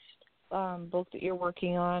next book that you're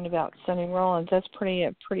working on about Sonny Rollins. That's a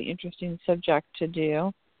pretty interesting subject to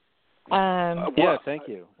do. Yeah, thank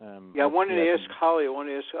you. I wanted to ask Holly.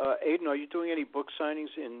 Aidan, are you doing any book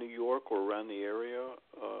signings in New York or around the area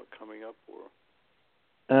coming up? Or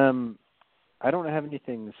I don't have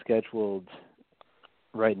anything scheduled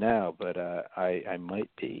right now, but I might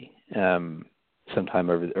be sometime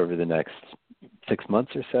over the next 6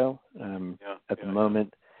 months or so. At the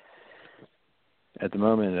moment,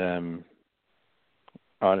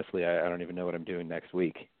 honestly, I don't even know what I'm doing next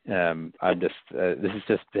week. I'm just this has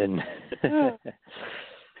just been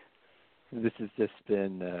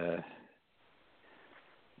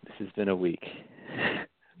a week.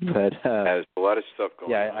 But there's a lot of stuff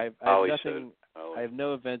going on. I have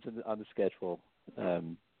no events on the schedule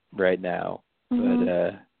right now.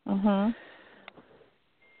 But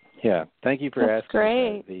yeah, thank you for asking.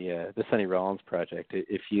 Great. The Sonny Rollins project.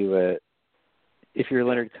 If you're a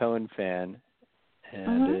Leonard Cohen fan,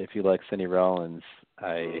 and if you like Sonny Rollins,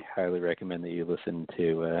 I highly recommend that you listen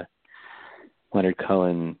to Leonard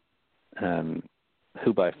Cohen,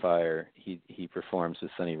 Who by Fire. He performs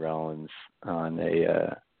with Sonny Rollins on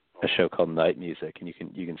a show called Night Music, and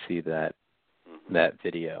you can see that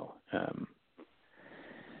video.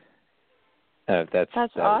 That's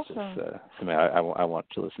awesome. Was just something I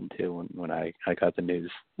wanted to listen to when I got the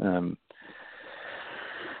news.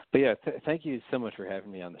 But yeah, thank you so much for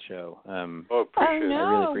having me on the show. Appreciate it. I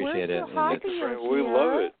really appreciate it. We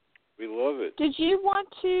love it. We love it. Did you want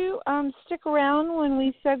to stick around when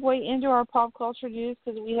we segue into our pop culture news?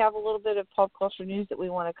 Because we have a little bit of pop culture news that we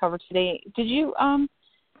want to cover today. Did you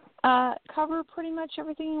cover pretty much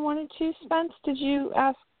everything you wanted to, Spence? Did you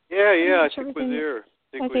ask? Yeah, I think we're there.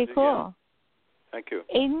 Okay, cool. Thank you.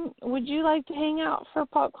 Aidan, would you like to hang out for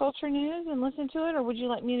pop culture news and listen to it, or would you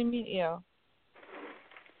like me to mute you?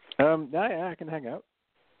 I can hang out.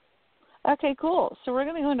 Okay, cool. So we're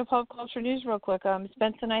going to go into pop culture news real quick.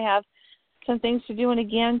 Spence and I have some things to do. And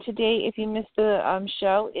again, today, if you missed the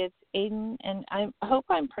show, it's Aidan, and I hope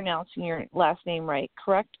I'm pronouncing your last name right,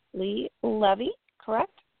 correct? Levy,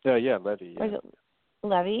 correct? Yeah, Levy. Yeah. Or is it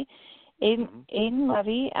Levy? Aidan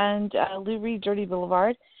Levy and Lou Reed Dirty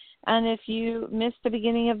Blvd. And if you missed the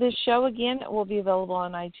beginning of this show, again, it will be available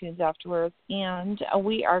on iTunes afterwards. And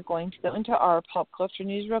we are going to go into our pop culture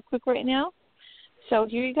news real quick right now. So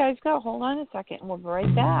here you guys go. Hold on a second, and we'll be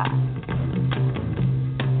right back.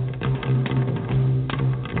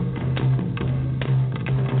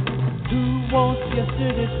 Who wants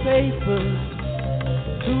yesterday's papers?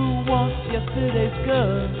 Who wants yesterday's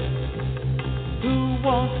girls? Who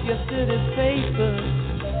wants yesterday's papers?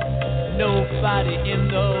 Nobody in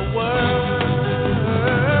the world.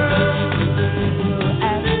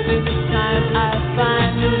 After this time I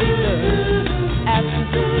finally learned,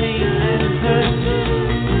 absence of pain and hurt.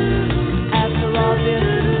 After all this,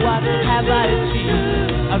 what have I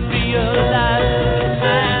achieved? I realize it's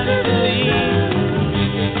time to leave.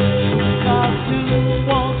 'Cause who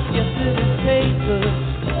wants yesterday's papers?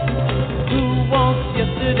 Who wants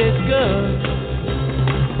yesterday's girls?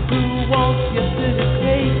 Who wants yesterday's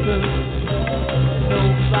papers?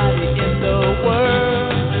 Nobody in the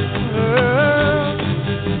world.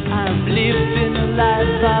 I'm living a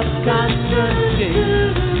life of constant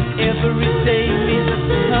change. Every day means a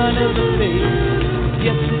turn of the page.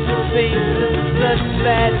 Yesterday's faces are such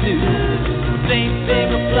bad news. Same thing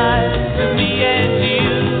applies to me and you.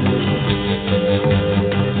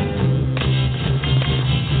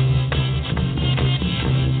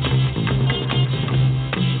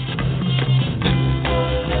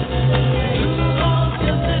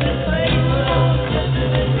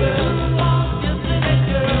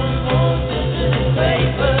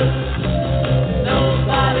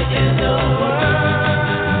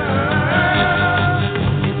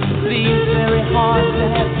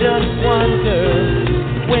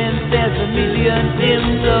 millions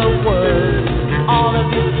in the world. All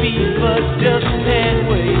of these people just can't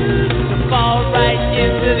wait to fall right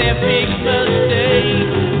into their big mistake.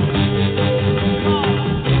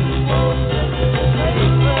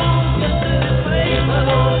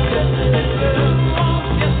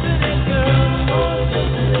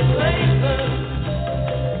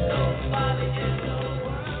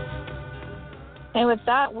 And with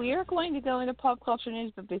that, we are going to go into pop culture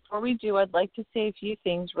news. But before we do, I'd like to say a few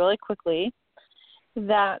things really quickly.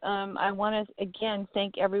 That I want to, again,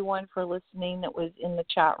 thank everyone for listening that was in the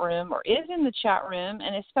chat room or is in the chat room,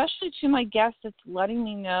 and especially to my guests that's letting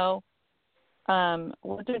me know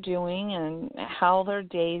what they're doing and how their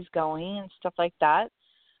day's going and stuff like that.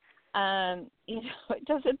 You know, it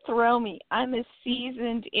doesn't throw me. I'm a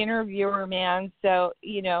seasoned interviewer, man, so,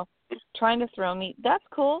 you know, trying to throw me, that's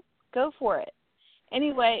cool. Go for it.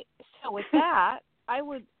 Anyway, so with that, I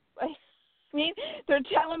mean, they're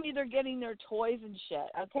telling me they're getting their toys and shit,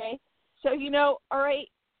 okay? So, you know, all right,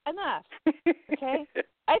 enough, okay?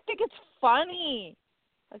 I think it's funny,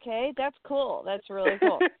 okay? That's cool. That's really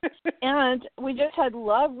cool. And we just had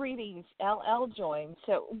Love Readings, LL join.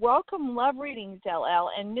 So welcome, Love Readings, LL.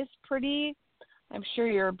 And Miss Pretty, I'm sure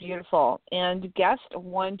you're beautiful. And guest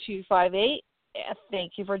 1258,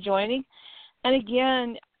 thank you for joining. And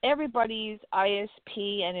again, everybody's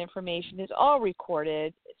ISP and information is all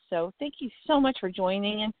recorded. So thank you so much for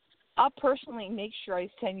joining. And I'll personally make sure I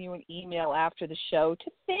send you an email after the show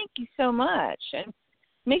to thank you so much. And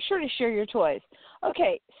make sure to share your toys.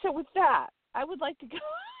 Okay, so with that, I would like to go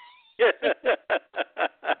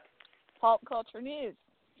pop culture news.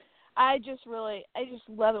 I just love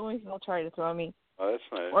it when people try to throw me. Oh, that's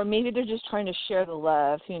nice. Or maybe they're just trying to share the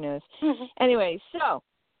love. Who knows? Anyway, so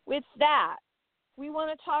with that, we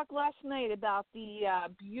want to talk last night about the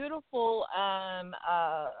beautiful,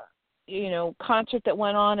 concert that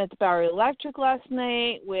went on at the Bowery Electric last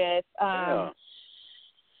night with, definitely.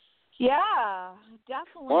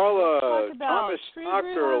 Well, talk about Thomas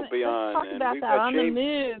Proctor will be on. Let's talk about we've that got on James, the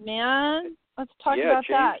move, man. Let's talk about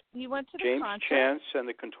that. You went to the James concert. Chance and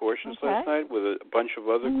the Contortions last night with a bunch of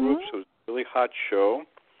other groups. It was a really hot show.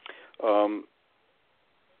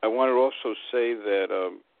 I want to also say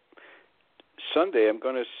that Sunday I'm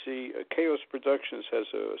going to see Chaos Productions has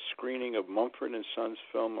a screening of Mumford & Sons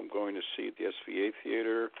film I'm going to see at the SVA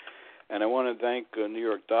Theater. And I want to thank New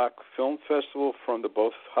York Doc Film Festival from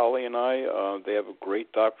both Holly and I. They have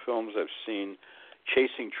great doc films. I've seen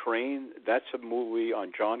Chasing Train. That's a movie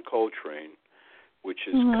on John Coltrane, which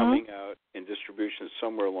is coming out in distribution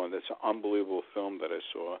somewhere along. That's an unbelievable film that I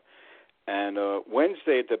saw. And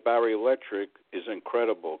Wednesday at the Bowery Electric is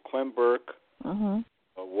incredible. Clem Burke,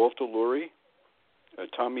 Walter Lurie,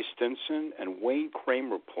 Tommy Stinson, and Wayne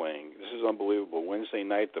Kramer playing. This is unbelievable. Wednesday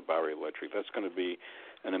night at the Bowery Electric. That's going to be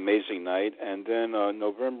an amazing night. And then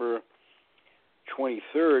November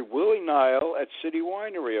 23rd, Willie Nile at City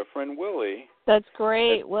Winery, our friend Willie. That's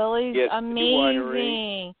great. Willie's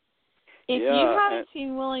amazing. If you haven't and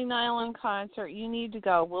seen Willie Nile in concert, you need to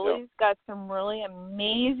go. Willie's got some really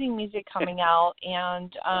amazing music coming out,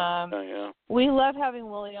 and we love having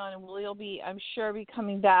Willie on, and Willie will be, I'm sure, be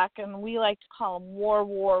coming back, and we like to call him World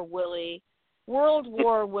War,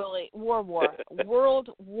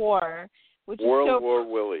 which is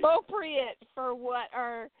so appropriate for what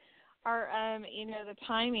our the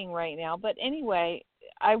timing right now. But anyway,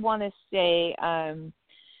 I want to say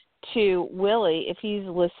to Willie, if he's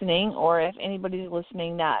listening, or if anybody's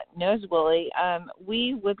listening that knows Willie,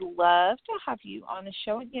 we would love to have you on the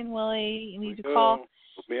show again, Willie. You need to call. We'll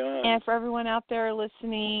be on. And for everyone out there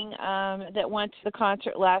listening that went to the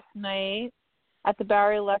concert last night at the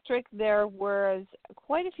Bowery Electric, there was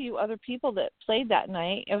quite a few other people that played that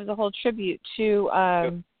night. It was a whole tribute to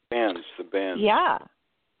the bands. Yeah.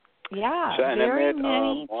 So, and very I met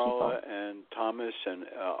many Marla people. and Thomas and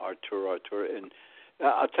Arturo, and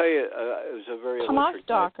I'll tell you, it was a very Thomas electric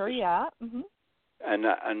Docker, night. And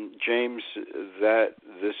James,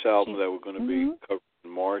 this album that we're going to be covering in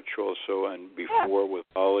March also, and before with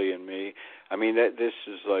Holly and me. I mean, this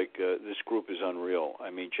is like this group is unreal. I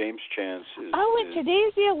mean, James Chance is. Oh, and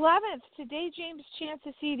today's the 11th. Today, James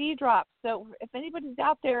Chance's CD dropped. So if anybody's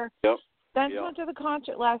out there that went to the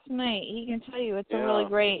concert last night, he can tell you it's a really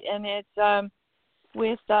great, and it's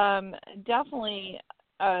with definitely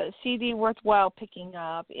a CD worthwhile picking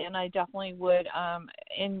up. And I definitely would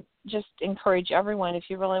just encourage everyone, if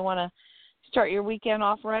you really want to start your weekend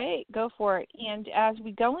off right, go for it. And as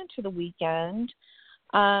we go into the weekend,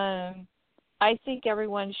 I think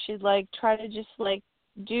everyone should try to just take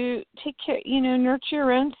care, nurture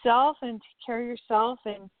your own self and take care of yourself,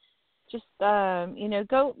 and just go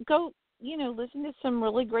listen to some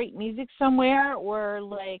really great music somewhere, or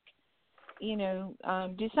like,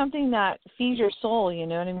 do something that feeds your soul, you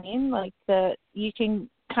know what I mean? Like that you can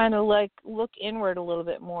kind of like look inward a little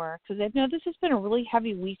bit more, because I know this has been a really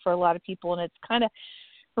heavy week for a lot of people, and it's kind of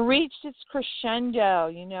reached its crescendo,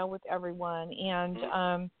 with everyone.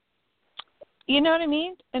 And, you know what I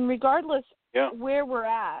mean? And regardless where we're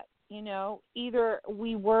at, either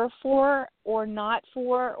we were for or not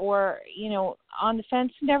for, or, on the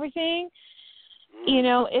fence and everything,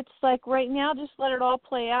 it's like right now, just let it all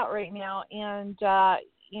play out right now. And,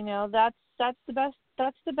 that's the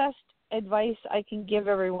best advice I can give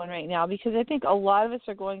everyone right now, because I think a lot of us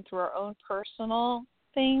are going through our own personal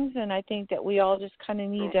things, and I think that we all just kind of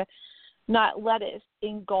need to not let it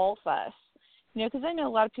engulf us, because I know a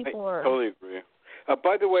lot of people are totally agree.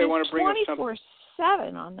 By the way, I want to bring up something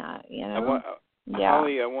 24/7 on that,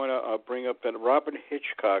 Holly, I want to bring up that Robert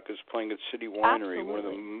Hitchcock is playing at City Winery, Absolutely. one of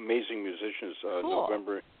the amazing musicians, Cool.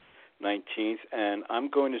 November 19th, and I'm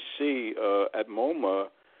going to see at MoMA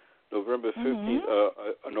November 15th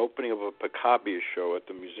an opening of a Picabia show at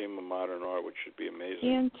the Museum of Modern Art, which should be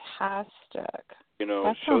amazing. Fantastic.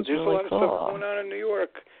 So sounds there's really a lot of stuff going on in New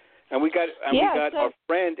York. And we got our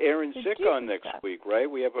friend Aaron Zick on next week, right?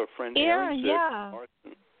 We have our friend Aaron Zick,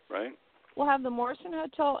 Morrison, right? We'll have the Morrison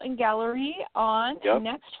Hotel and Gallery on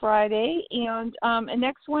next Friday, and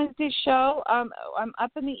next Wednesday's show, I'm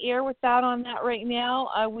up in the air with that on that right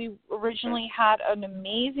now. We originally had an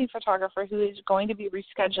amazing photographer who is going to be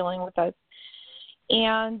rescheduling with us,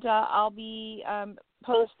 and I'll be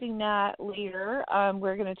posting that later.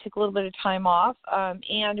 We're going to take a little bit of time off,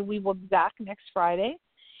 and we will be back next Friday.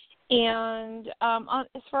 And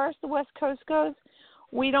as far as the West Coast goes,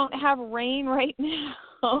 we don't have rain right now.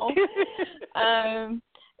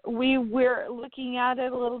 We're looking at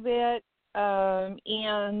it a little bit,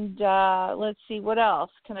 and let's see, what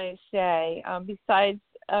else can I say? Besides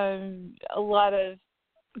a lot of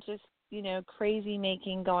just, crazy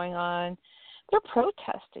making going on. They're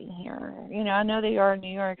protesting here. I know they are in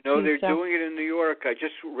New York. They're doing it in New York. I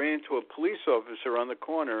just ran into a police officer on the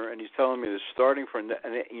corner, and he's telling me they're starting for, and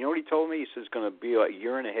you know what he told me? He says it's going to be a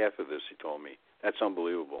year and a half of this, he told me. That's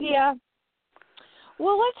unbelievable. Yeah.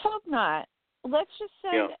 Well, let's hope not. Let's just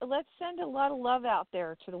send a lot of love out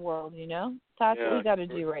there to the world, That's what we got to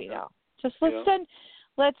do right now. Just let's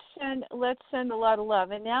send a lot of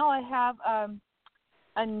love. And now I have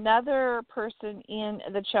another person in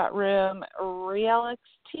the chat room, RealXT.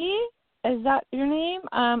 Is that your name?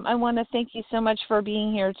 I want to thank you so much for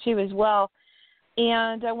being here too as well.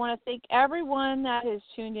 And I want to thank everyone that has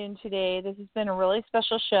tuned in today. This has been a really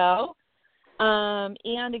special show.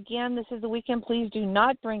 And again, this is the weekend. Please do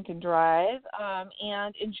not drink and drive,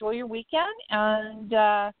 and enjoy your weekend. And,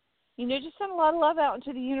 just send a lot of love out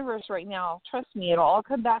into the universe right now. Trust me, it'll all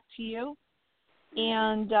come back to you.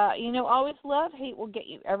 And, always love, hate will get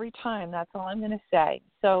you every time. That's all I'm going to say.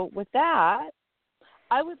 So with that,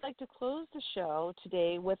 I would like to close the show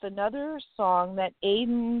today with another song that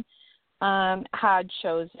Aidan had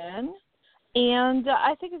chosen. And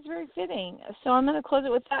I think it's very fitting. So I'm going to close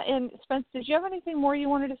it with that. And, Spence, did you have anything more you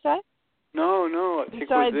wanted to say? No. I think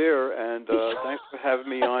we're there. And thanks for having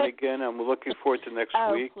me on again. I'm looking forward to next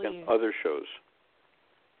week and other shows.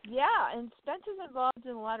 Yeah, and Spence is involved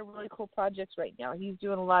in a lot of really cool projects right now. He's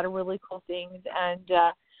doing a lot of really cool things, and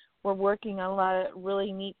we're working on a lot of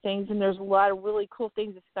really neat things. And there's a lot of really cool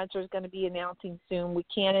things that Spencer is going to be announcing soon. We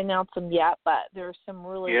can't announce them yet, but there's some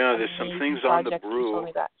really there's some things on the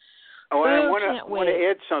brew. Oh, I want to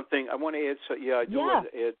add something. I want to add. I do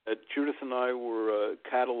want to add. Judith and I were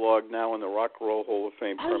cataloged now in the Rock and Roll Hall of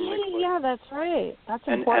Fame permanently. Yeah, that's right. That's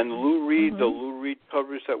important. And Lou Reed, the Lou Reed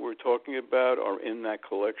covers that we're talking about are in that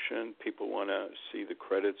collection. People want to see the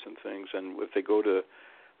credits and things, and if they go to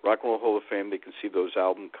Rock and Roll Hall of Fame, they can see those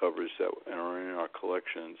album covers that are in our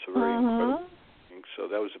collection. It's a very incredible thing. So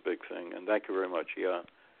that was a big thing, and thank you very much. Yeah,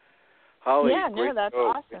 Holly, great that's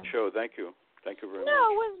show. awesome. Good show. Thank you. Thank you very much. No,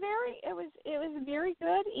 it was very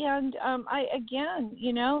good, and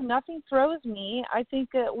nothing throws me. I think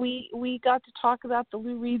that we got to talk about the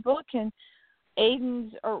Lou Reed book, and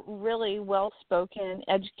Aidan's a really well-spoken,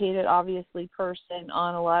 educated, obviously, person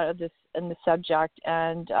on a lot of this in the subject,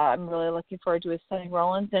 and I'm really looking forward to his Sonny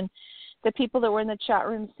Rollins and the people that were in the chat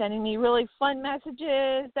room sending me really fun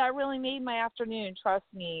messages that really made my afternoon. Trust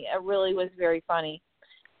me, it really was very funny,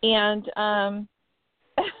 and all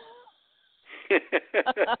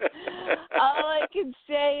I can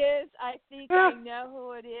say is I think I know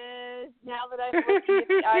who it is now that I'm looking at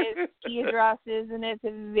the IATSE addresses, and it's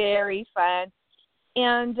very fun.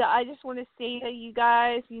 And I just want to say to you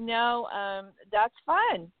guys, that's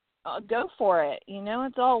fun. go for it. You know,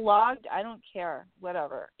 it's all logged. I don't care.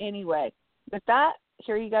 Whatever. Anyway, with that,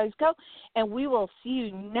 here you guys go. And we will see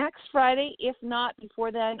you next Friday. If not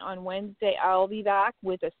before then, on Wednesday, I'll be back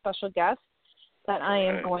with a special guest that I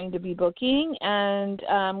am going to be booking. And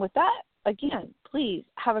with that, again, please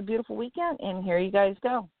have a beautiful weekend. And here you guys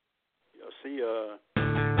go. I'll see ya.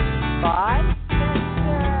 Bye.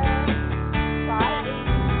 Bye.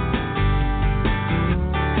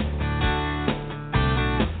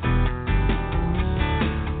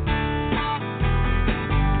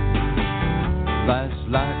 Life's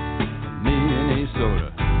like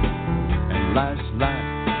Minnesota, and life's like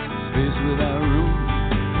space without room,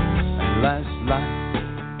 and life's like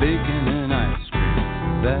bacon and ice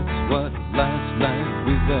cream. That's what life's like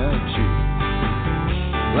without you.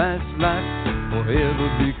 Life's like forever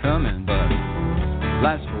becoming, but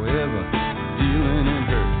life's forever dealing in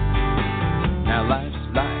hurt. Now life's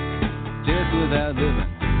like death without living.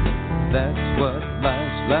 That's what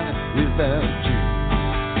life's like without you.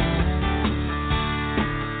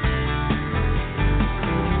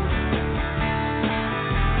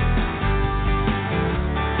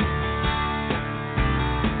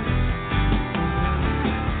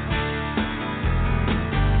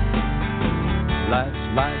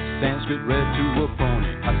 Sanskrit read to a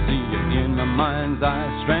pony. I see you in my mind's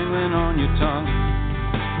eye, strangling on your tongue.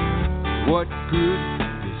 What good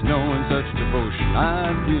is knowing such devotion?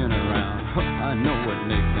 I've been around, I know what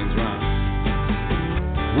makes things run.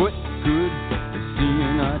 What good is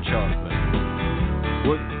seeing our chocolate?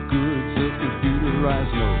 What good's a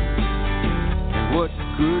computerized nose? And what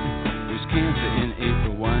good is cancer in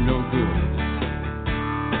April? Why no good?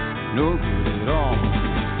 No good at all.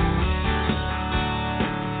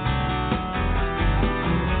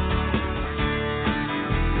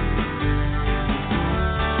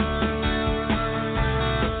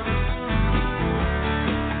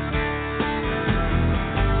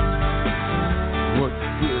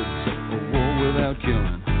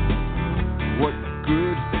 Killing. What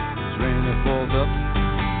good is rain that falls up?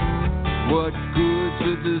 What good's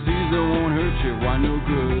a disease that won't hurt you? Why no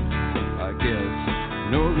good? I guess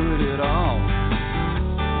no good at all.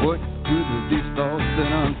 What good with these thoughts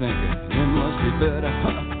that I'm thinking? It must be better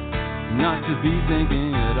not to be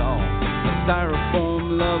thinking at all. A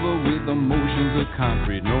styrofoam lover with emotions of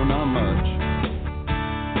concrete. No, not much.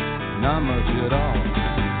 Not much at all.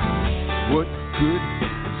 What good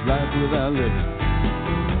is life without living?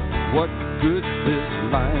 What good this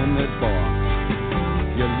lion that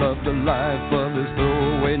barks? You love the life of this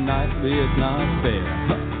throwaway nightly, it's not fair.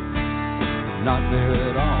 Not fair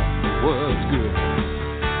at all. What's good?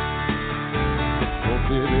 Oh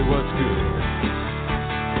baby, what's good?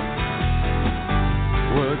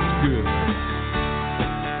 What's good?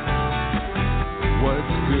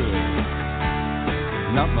 What's good?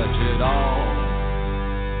 Not much at all.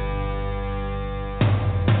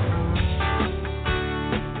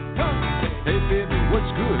 Hey baby,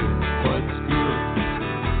 what's good? What's good?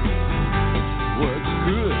 What's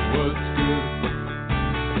good? What's good?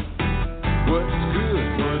 What's good?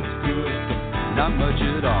 What's good? Not much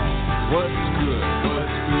at all. What's good?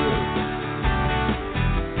 What's good?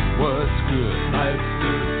 What's good? Life's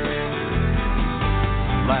good.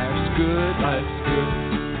 Life's good. Life's good.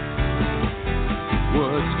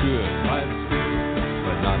 What's good? Life's good.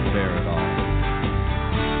 But not fair at all.